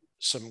some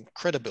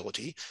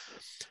credibility.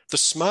 The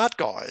smart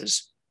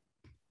guys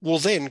will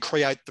then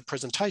create the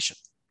presentation.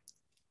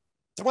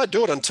 They won't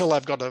do it until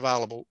they've got an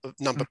available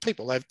number of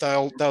people.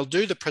 They'll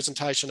do the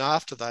presentation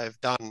after they've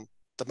done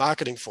the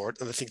marketing for it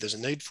and they think there's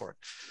a need for it.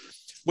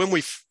 When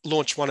we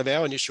launched one of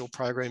our initial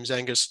programs,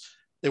 Angus,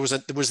 there was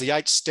the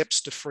 8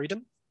 steps to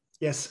freedom.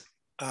 Yes.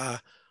 I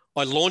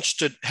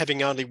launched it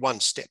having only 1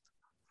 step.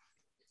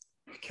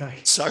 Okay.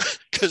 So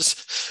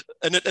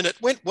and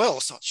it went well.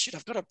 So shit,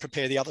 I've got to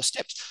prepare the other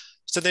steps.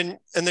 So then,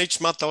 and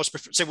each month I was,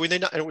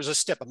 and it was a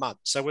step a month.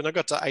 So when I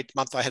got to 8th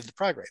month, I had the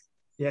program.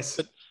 Yes.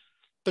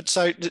 But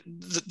so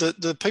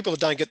the people that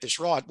don't get this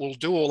right will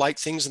do all 8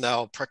 things and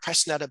they'll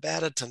procrastinate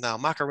about it and they'll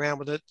muck around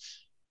with it.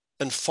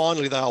 And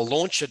finally they'll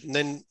launch it. And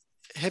then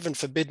heaven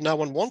forbid no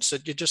one wants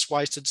it, you just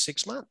wasted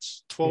 6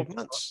 months, 12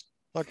 months.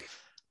 Like,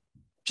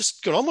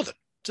 just get on with it.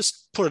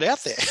 Just put it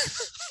out there.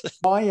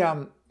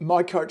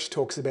 My coach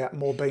talks about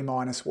more B-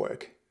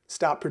 work.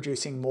 Start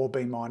producing more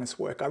B-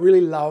 work. I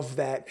really love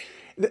that.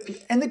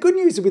 And the good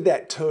news with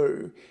that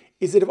too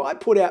is that if I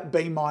put out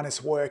B-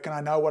 work and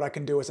I know what I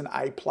can do as an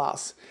A+,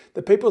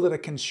 the people that are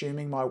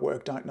consuming my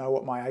work don't know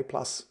what my A+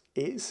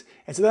 is.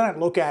 And so they don't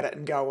look at it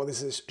and go, well,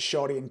 this is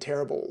shoddy and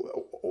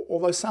terrible.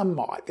 Although some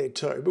might there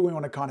too, but we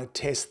want to kind of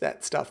test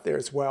that stuff there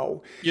as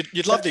well.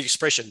 You'd love the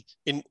expression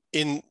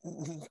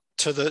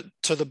to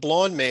the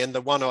blind man,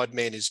 the one-eyed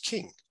man is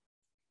king.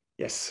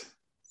 Yes.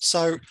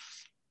 So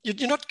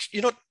you're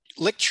not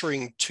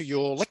lecturing to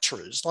your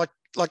lecturers. Like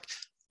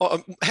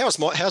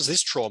how's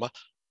this trauma?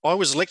 I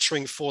was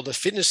lecturing for the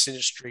fitness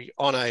industry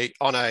on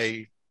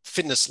a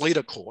fitness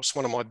leader course.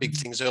 One of my big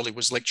things early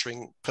was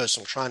lecturing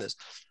personal trainers,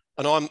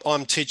 and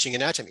I'm teaching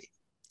anatomy.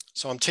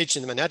 So I'm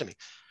teaching them anatomy.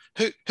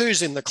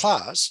 Who's in the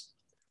class?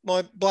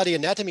 My bloody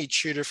anatomy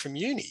tutor from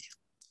uni.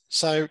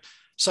 So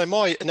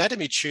my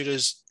anatomy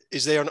tutors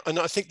is there, and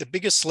I think the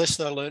biggest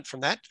lesson I learned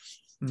from that,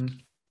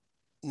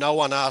 no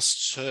one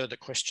asks her the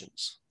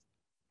questions.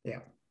 Yeah.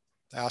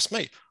 They asked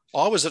me.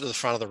 I was at the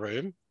front of the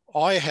room.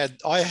 I had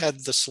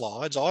the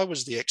slides. I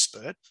was the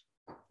expert.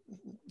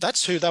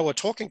 That's who they were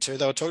talking to.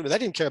 They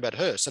didn't care about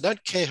her. So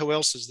don't care who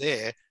else is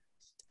there.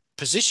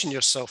 Position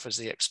yourself as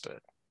the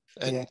expert.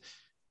 And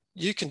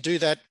you can do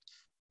that.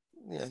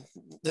 You know,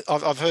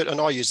 I've heard, and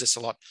I use this a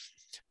lot.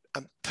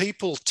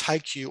 People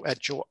take you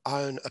at your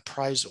own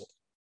appraisal.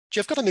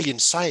 You've got a million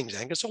sayings,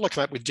 Angus. All I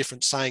come up with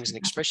different sayings and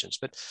expressions,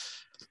 but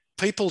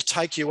people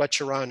take you at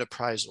your own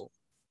appraisal.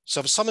 So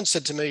if someone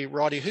said to me,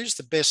 Righty, who's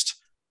the best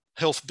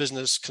health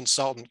business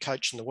consultant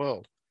coach in the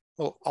world?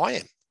 Well, I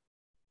am.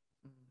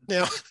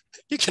 Now,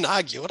 you can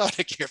argue it. I don't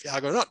care if you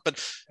argue or not,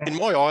 but in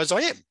my eyes,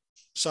 I am.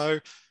 So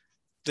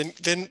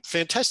then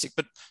fantastic.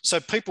 But so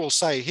people will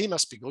say, he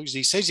must be good because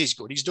he says he's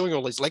good. He's doing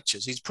all these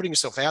lectures. He's putting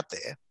himself out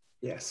there.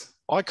 Yes.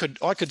 I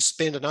could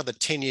spend another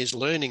 10 years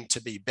learning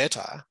to be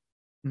better.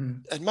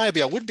 And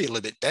maybe I would be a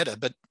little bit better,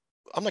 but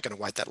I'm not going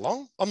to wait that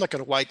long. I'm not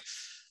going to wait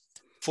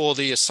for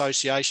the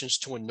associations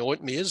to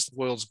anoint me as the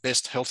world's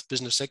best health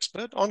business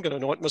expert. I'm going to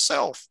anoint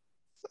myself.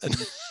 And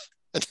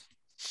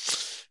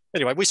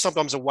anyway, we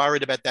sometimes are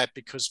worried about that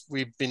because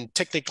we've been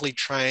technically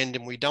trained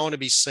and we don't want to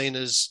be seen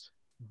as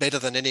better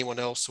than anyone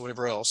else or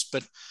whatever else.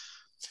 But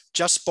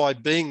just by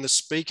being the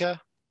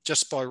speaker,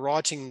 just by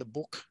writing the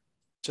book,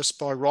 just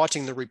by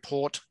writing the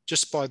report,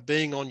 just by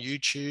being on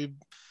YouTube,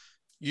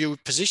 you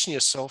position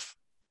yourself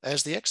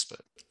as the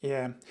expert.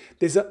 Yeah,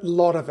 there's a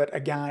lot of it.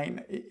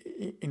 Again,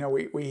 you know,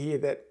 we hear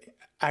that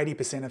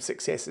 80% of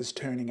success is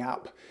turning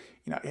up.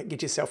 You know,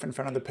 get yourself in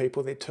front of the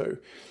people there too.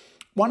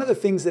 One of the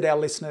things that our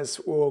listeners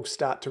will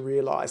start to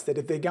realise that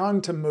if they're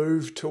going to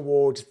move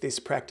towards this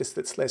practice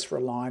that's less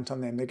reliant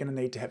on them, they're going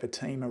to need to have a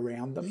team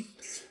around them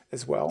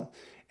as well.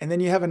 And then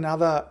you have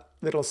another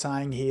little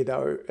saying here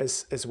though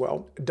as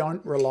well,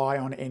 don't rely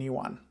on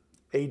anyone,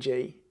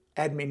 e.g.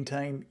 admin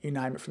team, you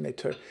name it from there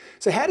too.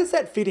 So how does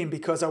that fit in?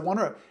 Because I want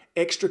to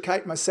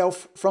extricate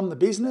myself from the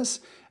business.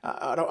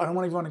 I don't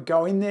want everyone to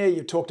go in there.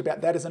 You talked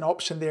about that as an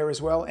option there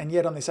as well. And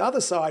yet on this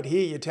other side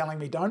here, you're telling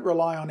me don't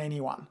rely on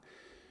anyone.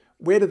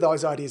 Where do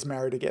those ideas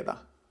marry together?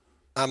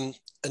 And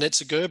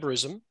it's a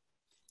Gerberism.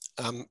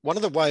 One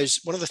of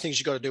the things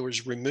you've got to do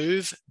is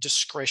remove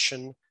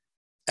discretion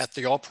at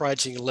the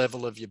operating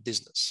level of your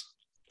business.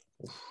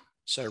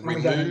 So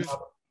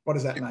what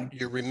does that mean?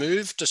 You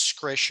remove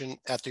discretion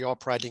at the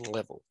operating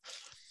level,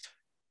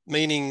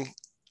 meaning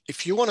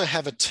if you want to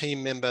have a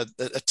team member,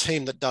 a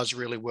team that does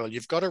really well,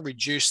 you've got to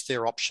reduce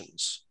their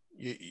options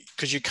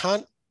because you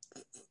can't.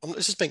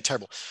 This is being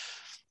terrible.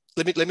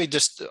 Let me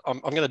just. I'm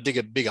going to dig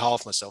a big hole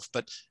for myself.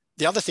 But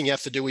the other thing you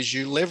have to do is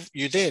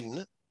you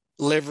then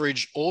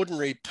leverage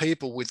ordinary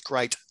people with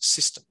great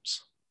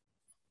systems.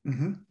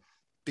 Mm-hmm.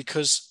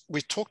 Because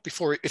we've talked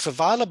before, if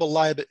available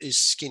labour is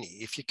skinny,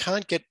 if you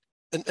can't get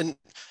and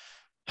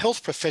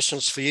health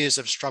professionals for years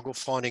have struggled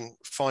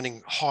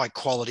finding high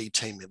quality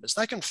team members.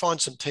 They can find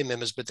some team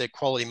members, but their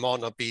quality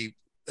might not be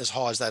as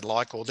high as they'd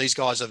like, or these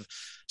guys have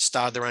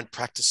started their own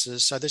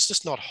practices. So there's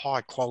just not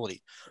high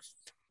quality.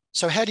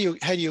 So how do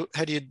you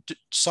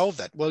solve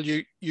that? Well,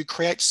 you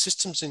create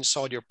systems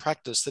inside your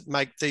practice that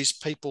make these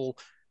people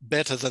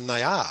better than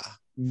they are.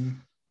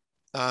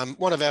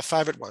 One of our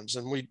favourite ones,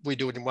 and we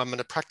do it in 1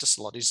 minute practice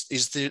a lot,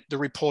 is the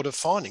report of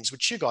findings,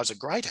 which you guys are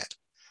great at.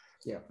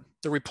 Yeah.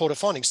 The report of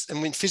findings.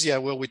 And in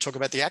physio world, we talk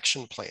about the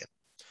action plan.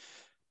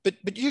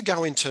 But you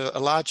go into a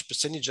large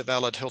percentage of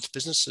allied health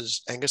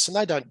businesses, Angus, and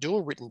they don't do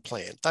a written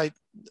plan.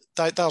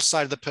 They'll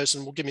say to the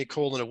person, well, give me a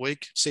call in a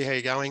week, see how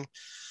you're going.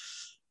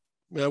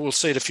 You know, we'll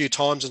see it a few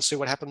times and see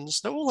what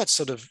happens. Now, all that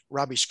sort of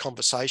rubbish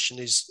conversation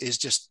is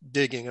just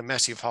digging a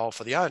massive hole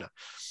for the owner.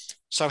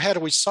 So how do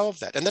we solve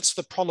that? And that's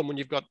the problem when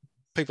you've got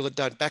people that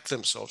don't back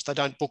themselves. They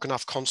don't book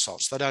enough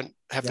consults. They don't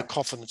have the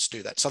confidence to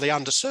do that. So they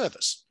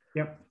underservice.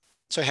 Yep.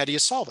 So how do you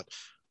solve it?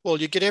 Well,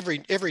 you get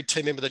every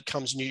team member that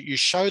comes and you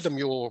show them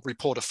your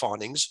report of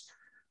findings.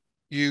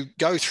 You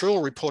go through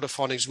a report of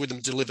findings with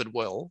them delivered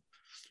well.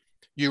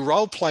 You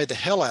role play the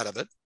hell out of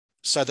it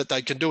so that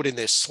they can do it in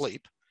their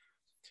sleep.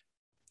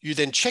 You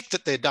then check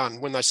that they're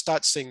done. When they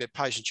start seeing their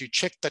patients, you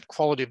check that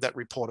quality of that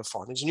report of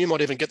findings, and you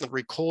might even get them to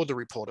record the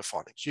report of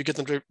findings. You get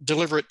them to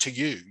deliver it to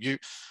you.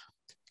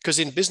 Because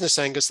in business,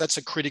 Angus, that's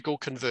a critical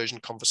conversion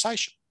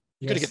conversation.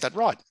 You've got to get that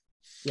right.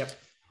 Yep.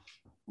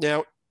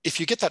 Now, if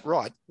you get that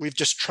right, we've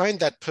just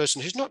trained that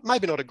person who's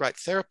maybe not a great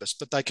therapist,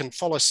 but they can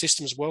follow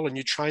systems well, and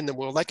you train them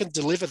well. They can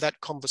deliver that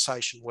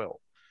conversation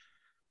well.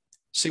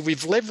 See,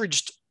 we've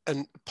leveraged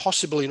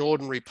possibly an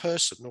ordinary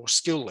person or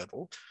skill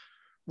level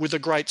with a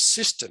great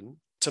system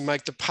to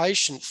make the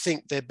patient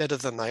think they're better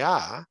than they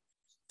are,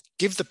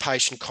 give the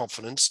patient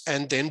confidence,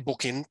 and then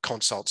book in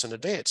consults in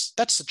advance.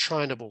 That's a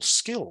trainable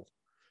skill.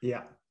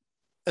 Yeah.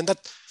 And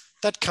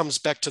that comes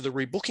back to the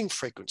rebooking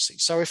frequency.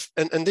 So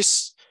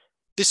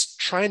this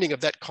training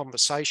of that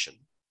conversation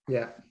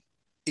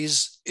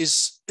is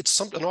it's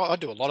something I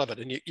do a lot of it.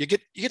 And you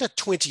get a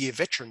 20-year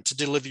veteran to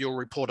deliver your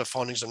report of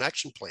findings and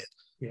action plan.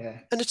 Yeah.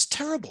 And it's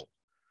terrible.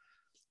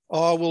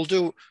 Oh, we'll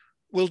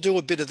do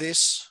a bit of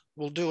this.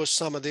 We'll do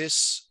some of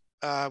this.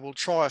 We'll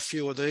try a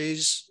few of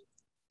these,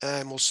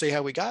 and we'll see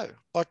how we go.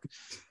 Like,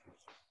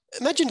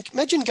 imagine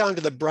going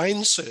to the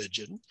brain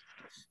surgeon,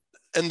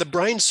 and the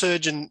brain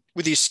surgeon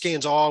with his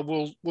scans. Oh,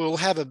 we'll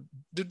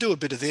do a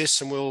bit of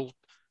this, and we'll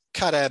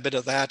cut out a bit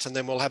of that, and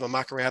then we'll have a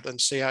muck around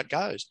and see how it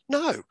goes.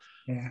 No.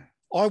 Yeah.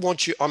 I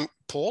want you.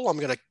 Paul. I'm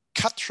going to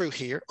cut through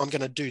here. I'm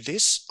going to do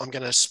this. I'm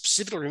going to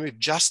specifically remove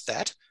just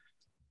that.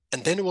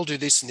 And then we'll do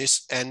this and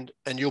this, and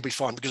you'll be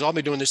fine, because I've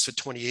been doing this for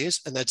 20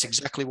 years, and that's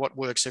exactly what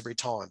works every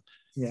time.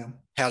 Yeah.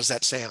 How does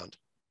that sound?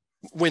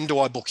 When do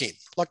I book in?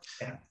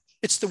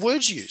 It's the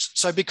words you use.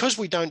 So because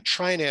we don't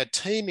train our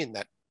team in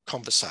that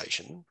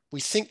conversation, we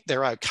think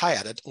they're okay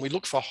at it, and we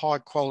look for high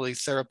quality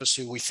therapists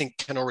who we think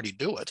can already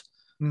do it.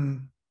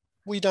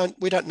 We don't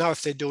know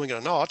if they're doing it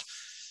or not.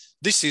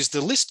 This is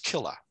the list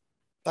killer.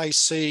 They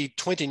see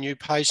 20 new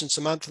patients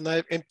a month, and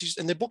they're empty,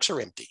 and their books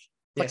are empty.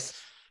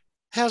 Yes.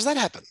 How's that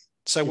happen?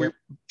 So what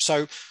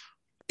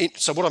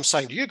I'm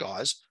saying to you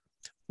guys,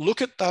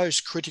 look at those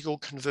critical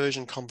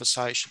conversion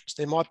conversations.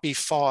 There might be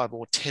 5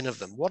 or 10 of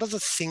them. What are the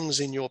things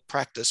in your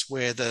practice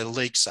where the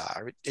leaks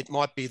are? It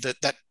might be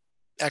that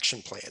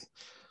action plan.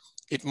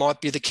 It might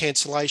be the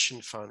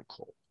cancellation phone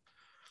call.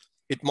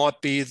 It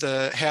might be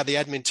how the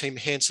admin team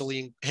handle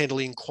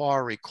the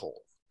inquiry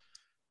call.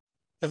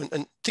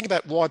 And think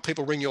about why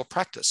people ring your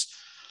practice.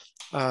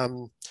 Are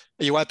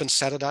you open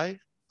Saturday?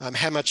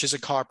 How much is a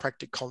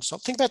chiropractic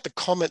consult? Think about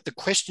the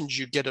questions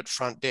you get at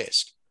front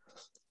desk.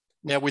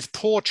 Now, with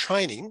poor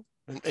training,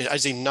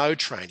 as in no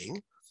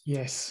training,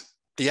 yes,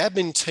 the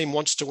admin team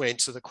wants to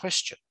answer the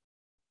question.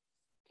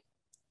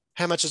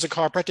 How much is a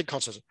chiropractic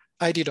consult?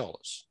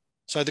 $80.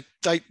 So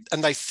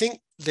they think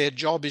their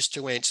job is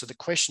to answer the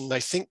question.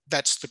 They think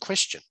that's the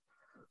question.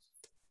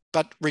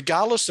 But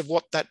regardless of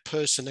what that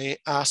person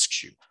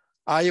asks you,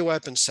 are you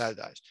open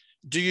Saturdays?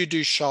 Do you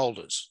do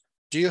shoulders?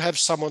 Do you have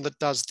someone that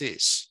does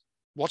this?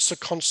 What's the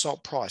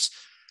consult price?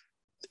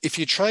 If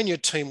you train your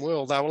team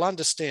well, they will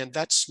understand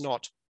that's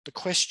not the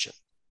question.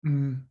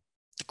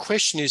 The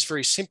question is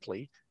very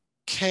simply,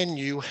 can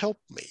you help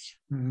me?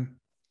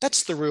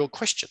 That's the real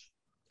question.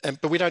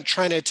 But we don't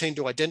train our team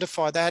to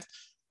identify that.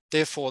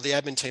 Therefore, the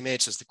admin team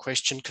answers the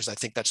question because they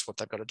think that's what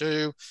they've got to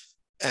do,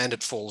 and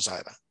it falls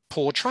over.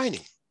 Poor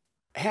training.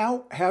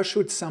 How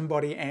should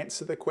somebody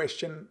answer the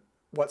question,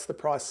 what's the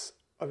price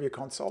of your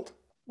consult?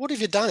 What have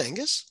you done,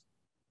 Angus?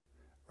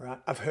 Right,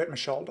 I've hurt my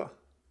shoulder.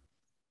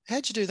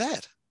 How'd you do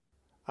that?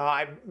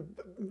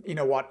 You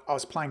know what? I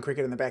was playing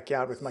cricket in the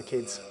backyard with my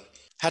kids.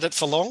 Had it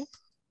for long?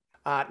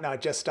 No,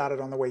 just started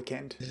on the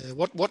weekend. Yeah.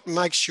 What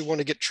makes you want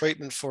to get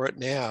treatment for it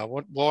now?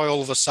 Why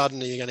all of a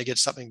sudden are you going to get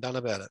something done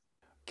about it?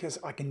 Because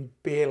I can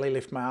barely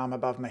lift my arm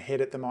above my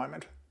head at the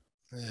moment.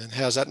 And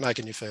how's that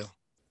making you feel?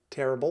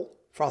 Terrible.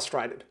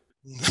 Frustrated.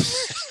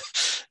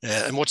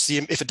 Yeah. And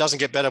if it doesn't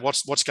get better,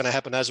 what's going to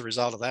happen as a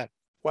result of that?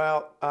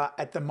 Well,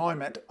 at the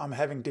moment, I'm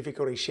having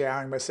difficulty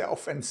showering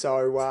myself, and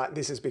so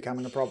this is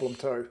becoming a problem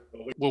too.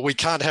 Well, we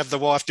can't have the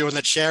wife doing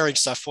that showering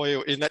stuff for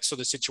you in that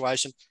sort of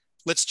situation.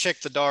 Let's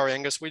check the diary,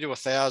 Angus. We do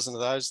 1,000 of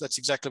those. That's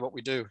exactly what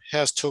we do.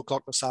 How's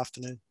 2:00 this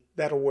afternoon?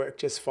 That'll work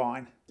just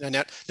fine. Now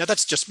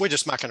we're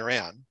just mucking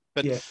around.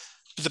 But yeah.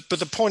 But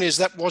the point is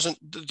that wasn't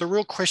the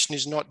real question.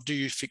 Is not do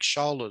you fix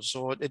shoulders,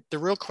 the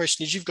real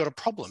question is you've got a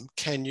problem.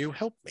 Can you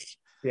help me?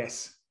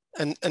 Yes.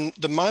 And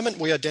the moment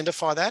we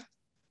identify that,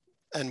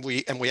 and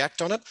we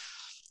act on it.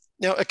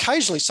 Now,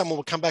 occasionally someone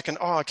will come back and,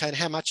 okay, and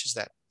how much is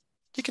that?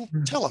 You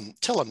can tell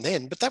them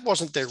then, but that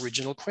wasn't their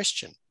original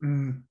question.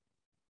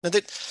 Now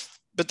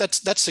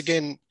that's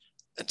again,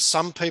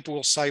 some people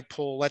will say,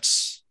 Paul, I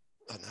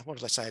don't know, what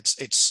do they say?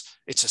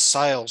 It's a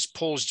sales.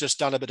 Paul's just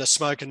done a bit of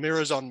smoke and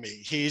mirrors on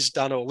me. He's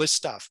done all this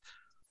stuff.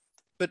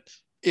 But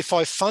if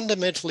I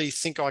fundamentally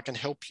think I can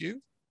help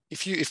you,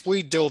 if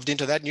we delved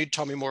into that and you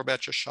told me more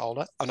about your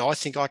shoulder and I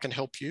think I can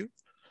help you,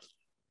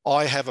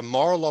 I have a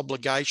moral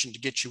obligation to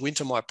get you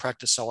into my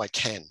practice so I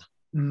can.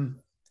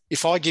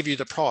 If I give you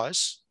the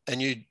price,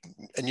 and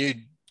you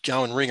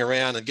go and ring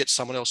around and get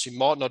someone else who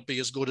might not be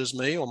as good as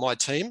me or my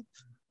team,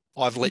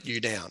 I've let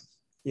you down.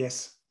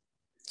 Yes.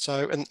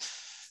 So,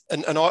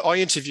 and I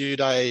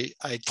interviewed a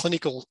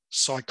clinical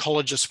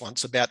psychologist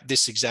once about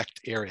this exact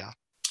area.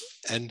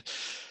 And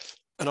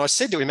I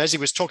said to him, as he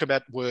was talking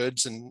about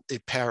words and the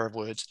power of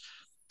words,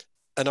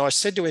 and I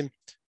said to him,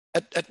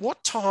 at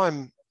what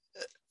time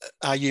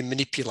are you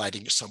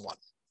manipulating someone?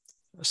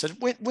 I said,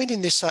 when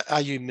in this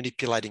are you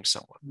manipulating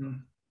someone?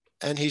 Mm.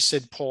 And he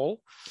said,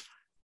 Paul,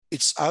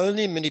 it's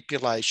only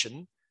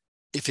manipulation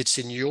if it's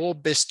in your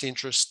best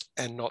interest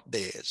and not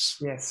theirs.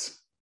 Yes.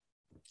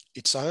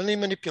 It's only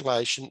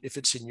manipulation if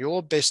it's in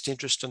your best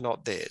interest and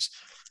not theirs.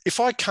 If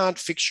I can't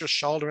fix your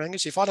shoulder,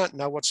 Angus, if I don't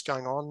know what's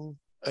going on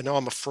and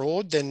I'm a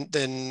fraud,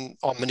 then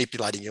I'm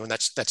manipulating you, and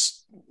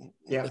that's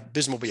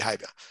abysmal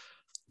behavior.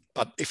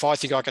 But if I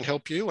think I can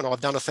help you, and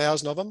I've done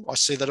 1,000 of them, I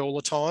see that all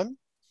the time,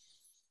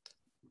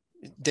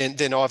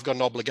 then I've got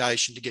an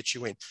obligation to get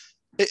you in.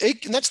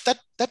 And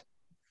that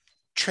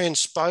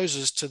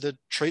transposes to the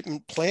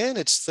treatment plan.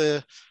 It's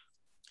the,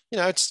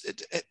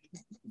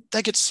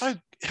 they get so,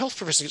 health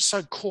professionals get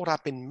so caught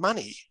up in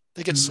money.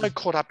 They get so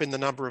caught up in the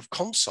number of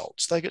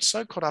consults. They get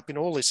so caught up in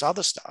all this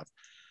other stuff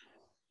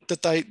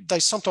that they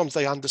sometimes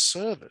they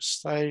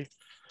underservice.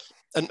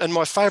 And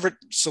my favorite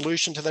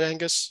solution to that,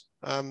 Angus,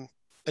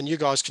 and you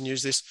guys can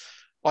use this,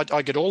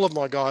 I get all of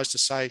my guys to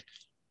say,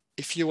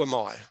 if you were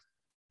my,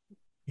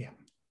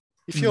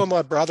 if you were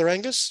my brother,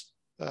 Angus,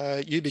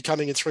 you'd be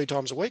coming in 3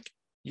 times a week.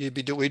 You'd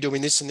be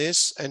doing this and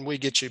this, and we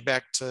get you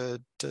back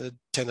to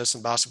tennis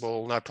and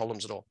basketball, no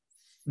problems at all.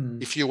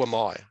 If you were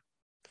my,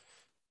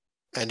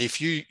 and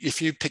if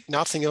you pick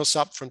nothing else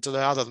up from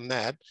today other than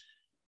that,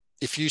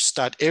 if you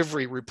start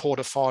every report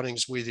of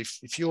findings with,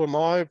 if you were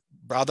my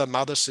brother,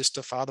 mother,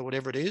 sister, father,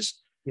 whatever it is,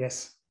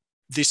 yes,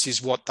 this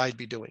is what they'd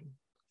be doing.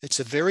 It's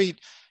a very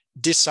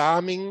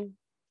disarming,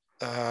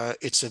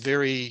 it's a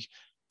very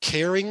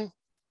caring,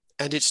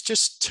 and it's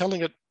just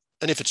telling it.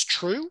 And if it's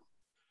true,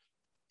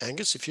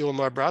 Angus, if you were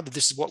my brother,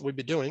 this is what we'd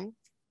be doing,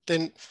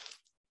 then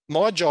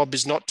my job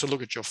is not to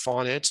look at your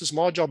finances.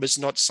 My job is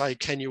not to say,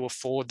 can you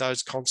afford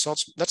those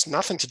consults? That's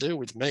nothing to do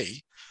with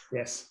me.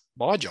 Yes.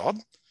 My job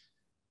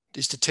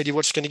is to tell you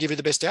what's going to give you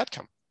the best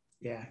outcome.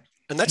 Yeah.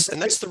 And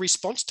that's the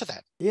response to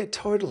that. Yeah,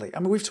 totally. I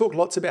mean, we've talked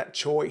lots about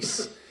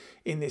choice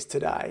in this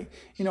today.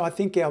 I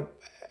think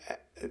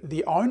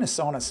the onus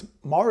on us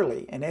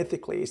morally and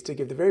ethically is to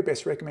give the very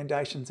best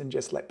recommendations and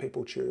just let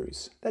people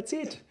choose. That's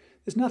it.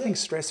 There's nothing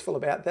stressful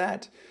about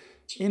that.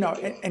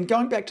 And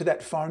going back to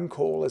that phone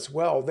call as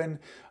well, then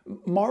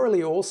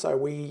morally also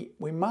we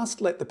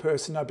must let the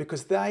person know,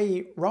 because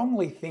they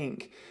wrongly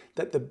think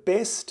that the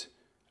best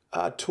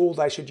tool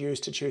they should use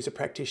to choose a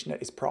practitioner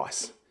is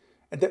price.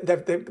 And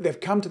they've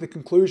come to the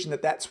conclusion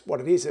that that's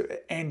what it is.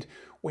 And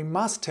we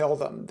must tell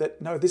them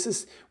that, no, this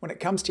is, when it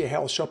comes to your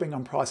health, shopping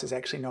on price is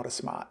actually not a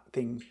smart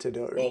thing to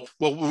do.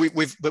 Well,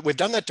 we've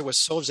done that to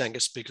ourselves,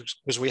 Angus,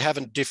 because we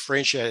haven't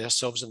differentiated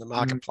ourselves in the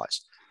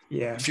marketplace.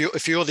 Yeah.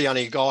 If you're the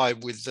only guy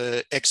with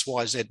the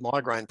XYZ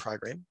migraine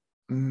program,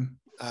 you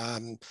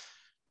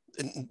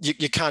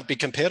can't be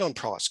compared on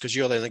price because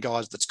you're the only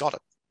guy that's got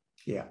it.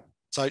 Yeah.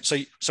 So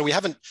we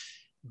haven't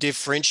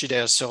differentiate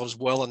ourselves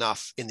well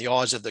enough in the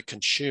eyes of the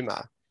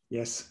consumer.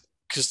 Yes.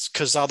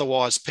 Because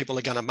otherwise people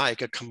are going to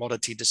make a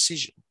commodity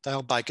decision.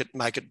 They'll make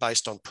it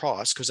based on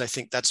price because they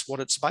think that's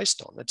what it's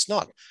based on. It's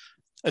not.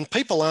 And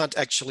people aren't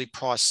actually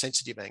price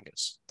sensitive,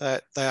 Angus. They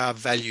are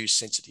value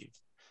sensitive.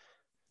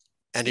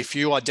 And if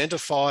you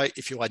identify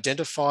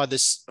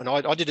this, and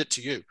I did it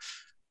to you,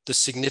 the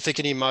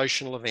significant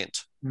emotional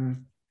event,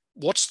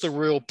 what's the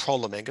real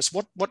problem, Angus?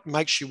 What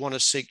makes you want to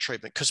seek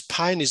treatment? Because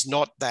pain is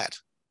not that.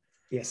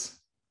 Yes.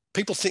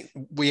 People think,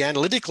 we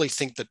analytically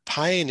think that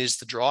pain is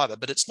the driver,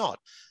 but it's not.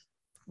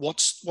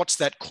 What's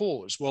that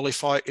cause? Well,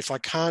 if my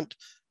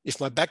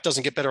back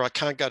doesn't get better, I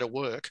can't go to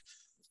work,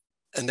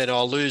 and then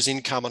I'll lose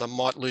income and I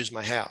might lose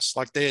my house.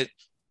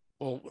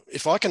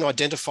 If I can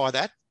identify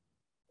that,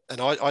 and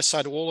I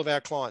say to all of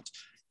our clients,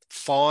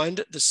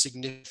 find the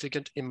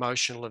significant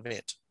emotional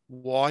event.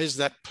 Why is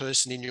that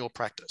person in your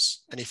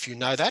practice? And if you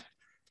know that,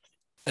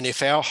 and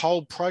if our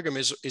whole program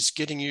is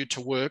getting you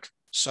to work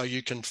so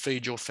you can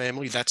feed your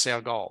family, that's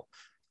our goal.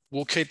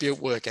 We'll keep you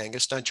at work,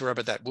 Angus. Don't you worry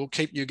about that. We'll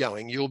keep you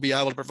going. You'll be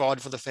able to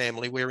provide for the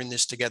family. We're in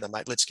this together,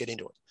 mate. Let's get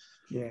into it.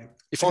 Yeah.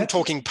 If I'm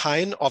talking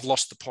pain, I've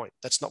lost the point.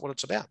 That's not what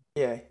it's about.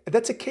 Yeah.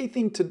 That's a key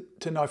thing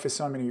to know for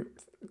so many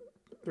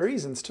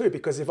reasons too,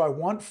 because if I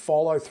want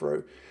follow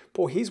through,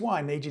 Paul, here's why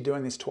I need you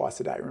doing this twice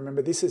a day.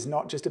 Remember, this is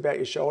not just about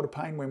your shoulder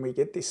pain. When we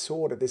get this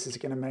sorted, this is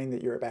going to mean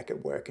that you're back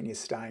at work and you're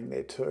staying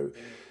there too.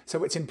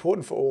 So it's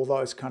important for all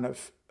those kind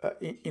of,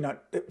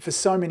 for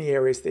so many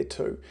areas there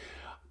too.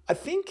 I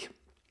think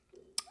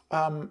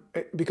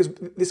because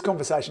this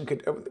conversation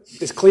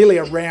there's clearly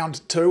a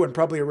round 2 and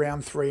probably a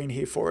round 3 in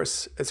here for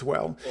us as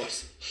well.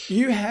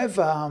 You have,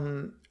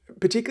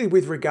 particularly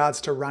with regards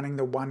to running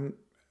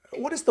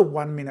what is the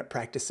 1 minute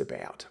practice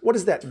about? What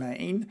does that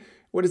mean?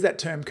 Where does that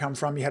term come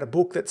from? You had a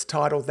book that's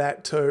titled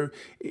that too.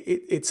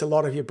 It's a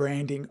lot of your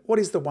branding. What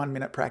is the 1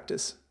 minute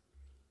practice?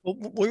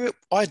 Well,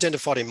 I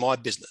identified in my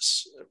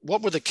business,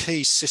 what were the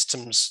key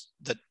systems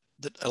that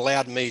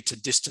allowed me to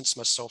distance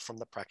myself from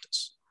the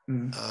practice?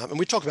 And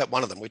we talked about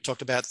one of them. We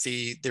talked about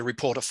the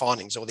report of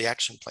findings or the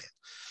action plan.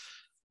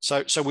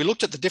 So we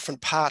looked at the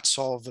different parts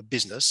of a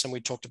business, and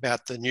we talked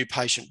about the new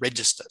patient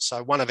register.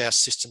 So one of our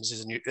systems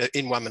is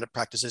in 1 Minute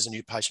Practice is a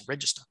new patient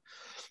register,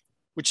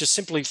 which is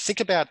simply think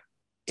about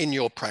in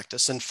your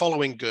practice and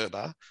following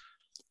Gerber,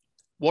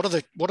 what are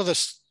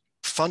the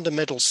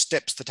fundamental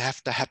steps that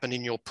have to happen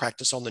in your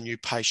practice on the new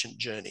patient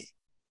journey.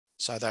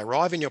 So they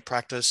arrive in your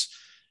practice,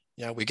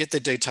 we get their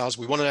details.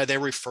 We want to know their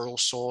referral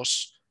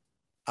source.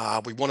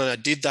 We want to know,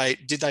 did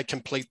they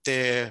complete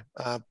their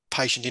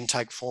patient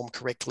intake form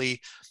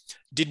correctly?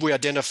 Did we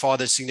identify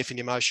the significant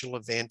emotional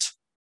event?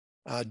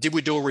 Did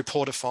we do a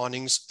report of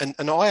findings?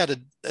 And I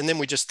added, and then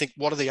we just think,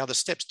 what are the other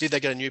steps? Did they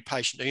get a new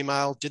patient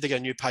email? Did they get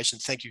a new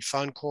patient thank you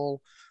phone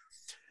call?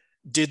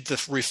 Did the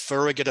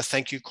referrer get a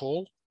thank you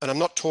call? And I'm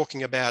not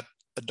talking about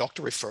a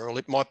doctor referral.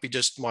 It might be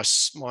just my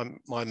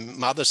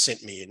mother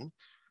sent me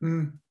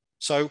in.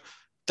 So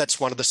that's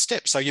one of the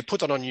steps. So you put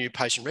that on your new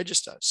patient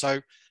register.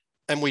 So,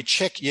 and we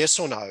check yes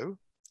or no,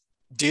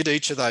 did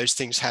each of those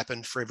things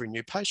happen for every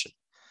new patient?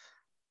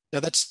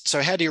 Now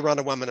so how do you run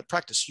a 1 minute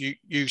practice?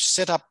 You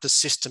set up the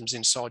systems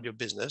inside your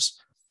business.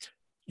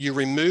 You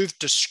remove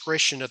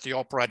discretion at the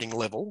operating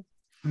level.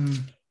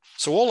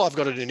 So all I've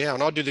got to do now,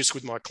 and I do this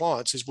with my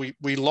clients, is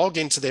we log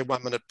into their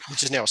 1 minute,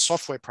 which is now a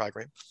software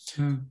program.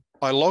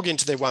 I log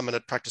into their 1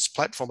 minute practice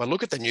platform. I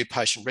look at the new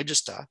patient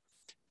register,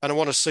 and I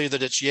want to see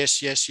that it's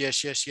yes, yes,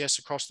 yes, yes, yes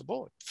across the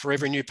board for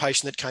every new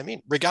patient that came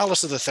in,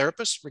 regardless of the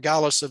therapist,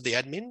 regardless of the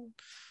admin.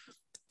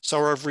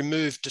 So I've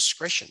removed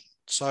discretion.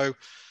 So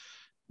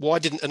why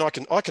didn't, and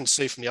I can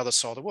see from the other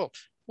side of the world,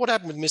 what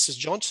happened with Mrs.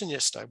 Johnson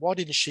yesterday? Why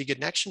didn't she get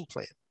an action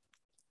plan?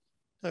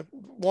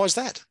 Why is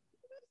that?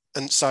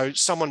 And so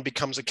someone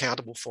becomes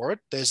accountable for it.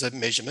 There's a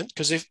measurement,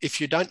 because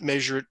if you don't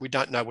measure it, we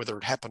don't know whether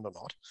it happened or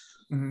not.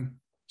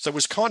 So it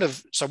was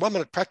so 1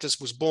 minute practice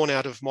was born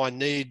out of my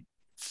need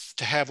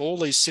to have all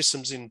these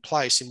systems in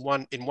place. In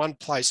one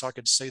place, I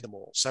could see them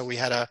all. So we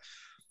had a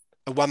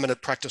 1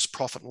 minute practice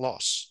profit and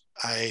loss,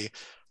 a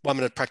 1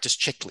 minute practice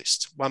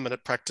checklist, 1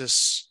 minute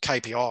practice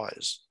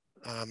KPIs,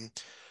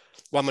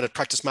 1 minute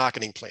practice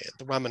marketing plan,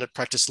 the 1 minute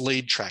practice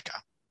lead tracker,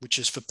 which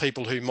is for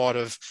people who might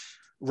have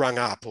rung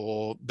up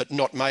but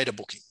not made a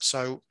booking.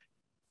 So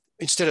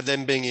instead of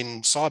them being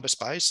in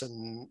cyberspace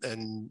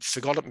and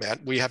forgot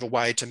about, we have a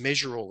way to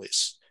measure all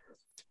this.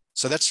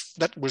 So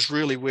that was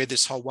really where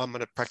this whole 1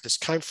 minute practice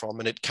came from.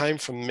 And it came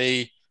from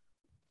me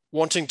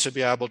wanting to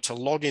be able to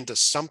log into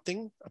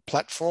something, a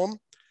platform,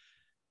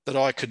 that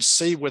I could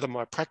see whether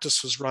my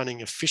practice was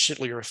running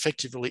efficiently or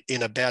effectively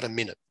in about a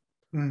minute.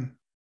 And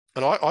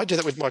I do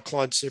that with my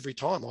clients every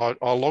time.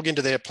 I'll log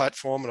into their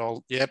platform and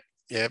I'll, yep,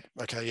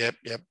 okay,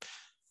 yep,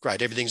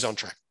 great, everything's on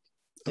track.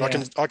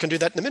 And I can do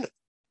that in a minute.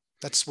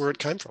 That's where it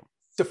came from.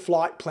 It's a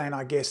flight plan,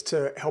 I guess,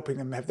 to helping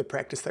them have the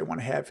practice they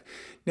want to have.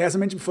 Now, as I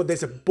mentioned before,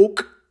 there's a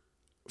book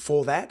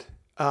for that.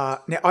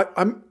 Now,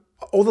 I'm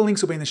all the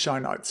links will be in the show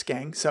notes,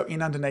 gang. So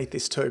in underneath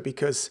this too,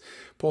 because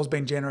Paul's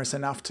been generous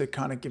enough to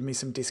kind of give me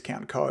some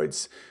discount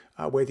codes.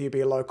 Whether you be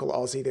a local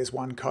Aussie, there's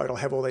one code. I'll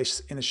have all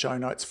these in the show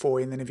notes for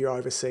you. And then if you're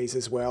overseas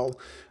as well,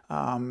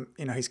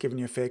 he's given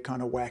you a fair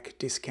kind of whack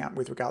discount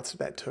with regards to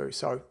that too.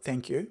 So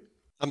thank you.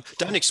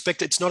 Don't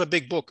expect it's not a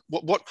big book.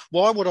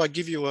 Why would I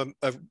give you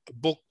a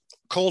book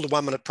called a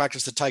 1 minute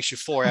practice that takes you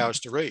 4 hours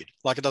to read?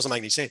 Like, it doesn't make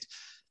any sense.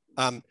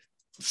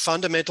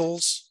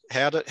 Fundamentals,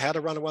 how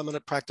to run a 1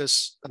 minute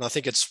practice, and I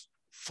think it's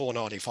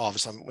 $4.95 or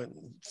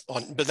something.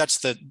 But that's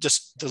the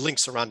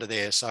links are under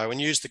there. So,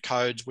 and use the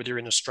codes whether you're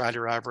in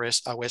Australia or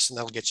OS, and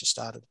they'll get you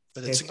started.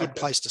 But it's a good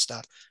place to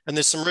start. And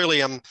there's some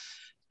really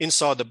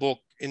inside the book,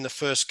 in the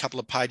first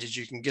couple of pages,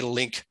 you can get a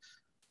link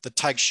that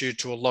takes you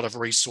to a lot of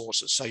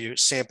resources. So you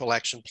sample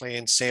action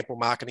plans, sample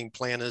marketing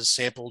planners,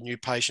 sample new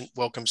patient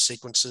welcome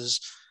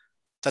sequences.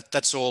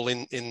 That's all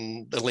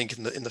in the link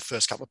in the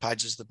first couple of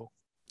pages of the book.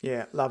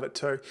 Yeah, love it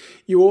too.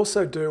 You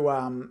also do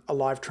a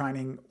live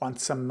training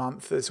once a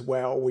month as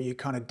well, where you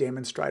kind of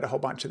demonstrate a whole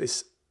bunch of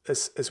this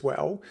as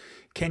well.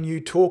 Can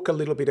you talk a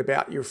little bit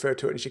about, you refer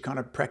to it as your kind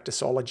of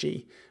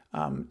practiceology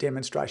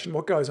demonstration?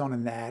 What goes on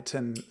in that,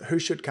 and who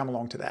should come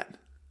along to that?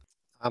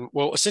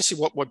 Well,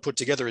 essentially what we put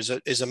together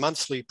is a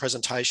monthly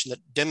presentation that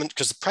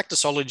because the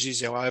Practiceology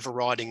is our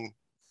overriding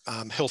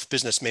health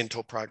business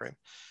mentor program.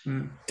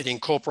 It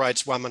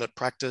incorporates 1 minute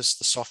practice,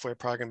 the software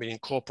program. It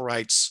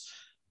incorporates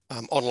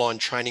online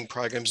training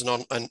programs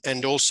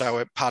and also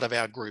a part of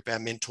our group, our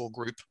mentor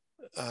group,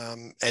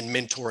 and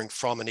mentoring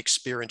from an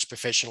experienced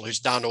professional who's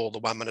done all the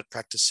 1 minute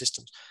practice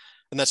systems.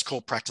 And that's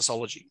called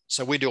Practiceology.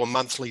 So we do a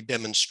monthly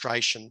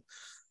demonstration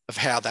of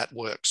how that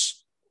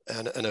works.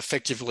 And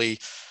effectively,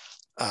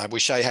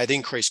 we show you how they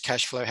increase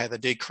cash flow, how they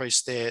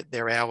decrease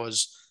their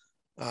hours,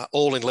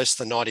 all in less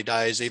than 90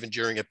 days, even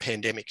during a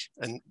pandemic.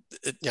 And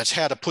it's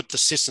how to put the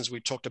systems we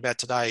talked about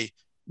today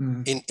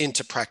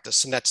into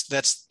practice. And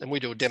and we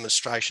do a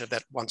demonstration of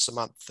that once a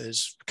month.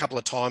 There's a couple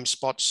of time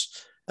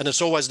spots, And it's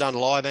always done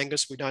live,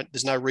 Angus.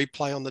 There's no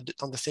replay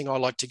on the thing. I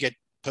like to get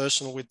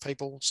personal with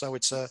people. So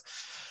it's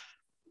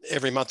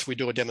every month we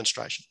do a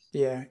demonstration.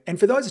 Yeah. And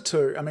for those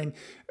two, I mean,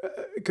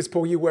 because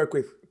Paul, you work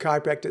with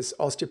chiropractors,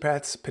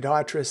 osteopaths,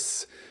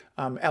 podiatrists,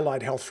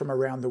 allied health from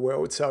around the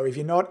world. So if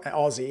you're not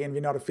Aussie and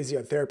you're not a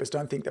physiotherapist,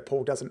 don't think that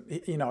Paul doesn't,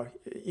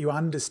 you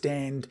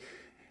understand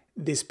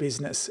this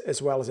business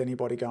as well as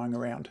anybody going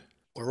around.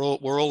 We're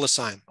all the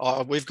same.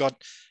 We've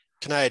got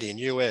Canadian,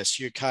 US,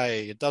 UK,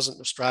 it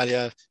doesn't,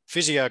 Australia,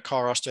 physio,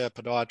 chiro, osteo,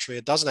 podiatry,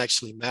 it doesn't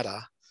actually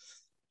matter.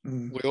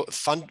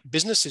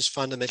 Business is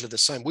fundamentally the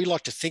same. We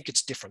like to think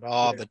it's different.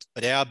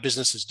 But our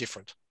business is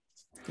different.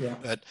 Yeah.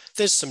 But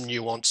there's some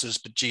nuances,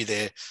 but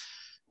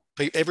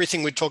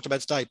everything we talked about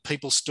today,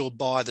 people still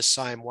buy the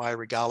same way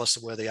regardless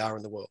of where they are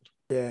in the world.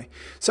 Yeah.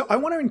 So I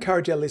want to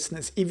encourage our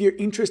listeners, if you're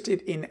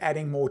interested in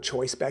adding more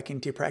choice back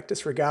into your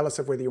practice, regardless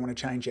of whether you want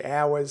to change your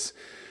hours,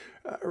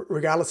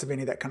 regardless of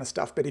any of that kind of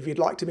stuff, but if you'd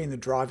like to be in the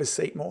driver's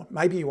seat more,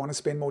 maybe you want to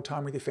spend more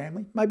time with your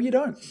family, maybe you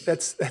don't.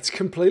 That's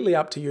completely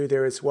up to you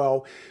there as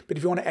well. But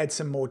if you want to add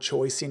some more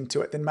choice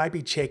into it, then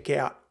maybe check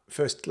out,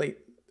 firstly,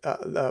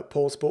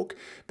 Paul's book,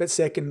 but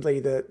secondly,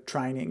 the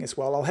training as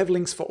well. I'll have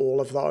links for all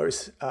of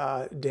those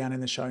down in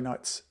the show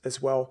notes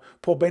as well.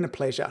 Paul, been a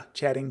pleasure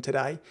chatting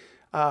today.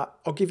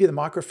 I'll give you the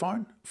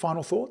microphone.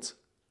 Final thoughts?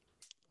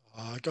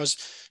 Guys,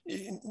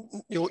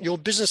 your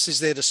business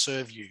is there to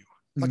serve you.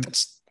 Like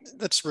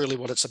that's really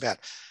what it's about.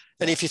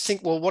 And if you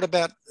think, well, what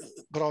about,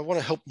 but I want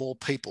to help more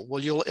people.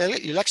 Well, you'll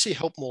actually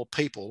help more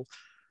people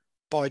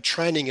by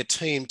training a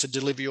team to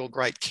deliver your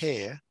great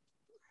care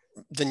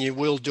than you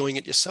will doing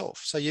it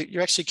yourself. So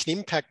you actually can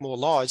impact more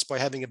lives by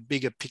having a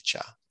bigger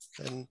picture.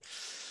 And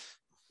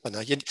I know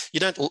you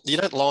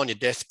don't lie on your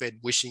deathbed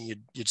wishing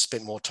you'd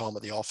spent more time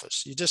at the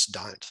office. You just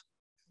don't.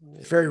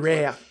 It's very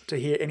rare to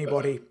hear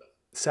anybody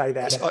say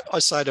that. I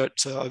say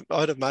that I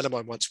had a mate of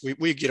mine once.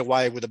 We get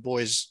away with the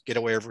boys get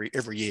away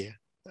every year,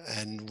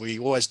 and we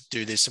always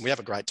do this, and we have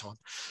a great time.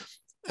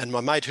 And my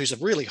mate, who's a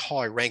really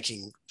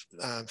high-ranking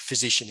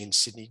physician in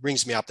Sydney,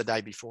 rings me up the day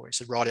before. He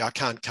said, "Righty, I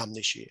can't come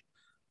this year."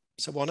 I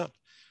said, "Why not?"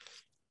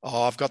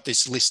 "Oh, I've got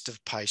this list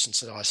of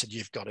patients." And I said,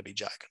 "You've got to be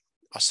joking."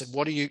 I said,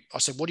 what are you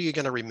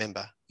going to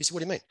remember? He said, "What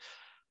do you mean?"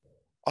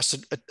 I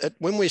said,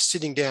 when we're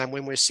sitting down,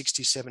 when we're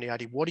 60, 70,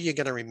 80, what are you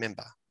going to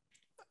remember?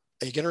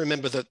 Are you going to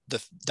remember the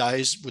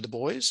days with the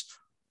boys,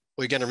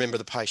 or are you going to remember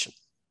the patient?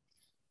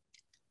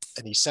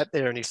 And he sat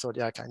there and he thought,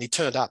 yeah, okay. And he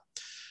turned up.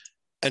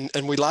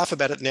 And we laugh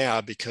about it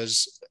now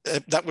because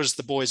that was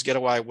the boys'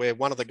 getaway where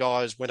one of the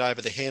guys went over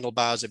the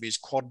handlebars of his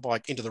quad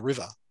bike into the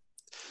river.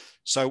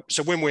 So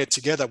when we're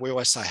together, we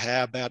always say,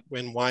 how about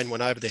when Wayne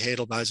went over the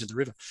handlebars into the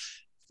river?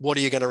 What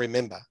are you going to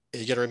remember? Are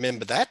you going to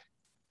remember that,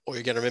 or are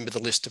you going to remember the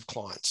list of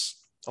clients?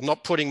 I'm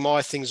not putting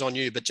my things on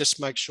you, but just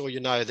make sure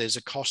you know there's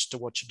a cost to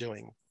what you're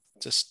doing.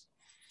 Just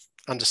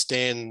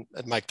understand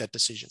and make that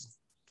decision.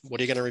 What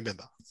are you going to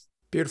remember?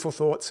 Beautiful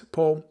thoughts.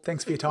 Paul,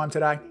 thanks for your time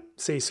today.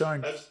 See you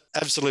soon.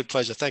 Absolute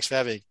pleasure. Thanks for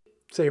having me.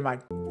 See you, mate.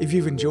 If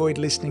you've enjoyed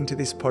listening to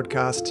this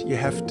podcast, you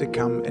have to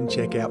come and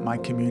check out my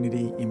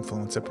Community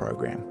Influencer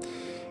program.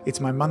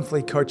 It's my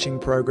monthly coaching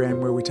program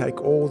where we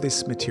take all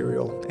this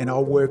material and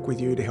I'll work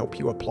with you to help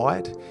you apply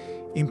it,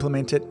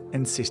 implement it,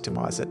 and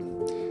systemize it.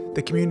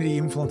 The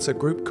Community Influencer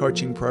Group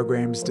Coaching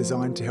Program is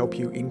designed to help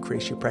you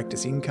increase your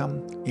practice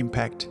income,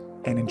 impact,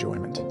 and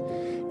enjoyment.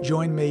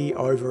 Join me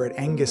over at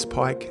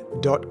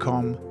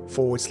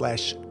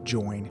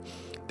anguspyke.com/join.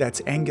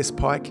 That's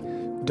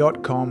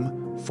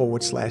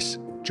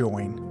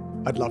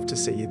anguspyke.com/join. I'd love to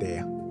see you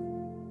there.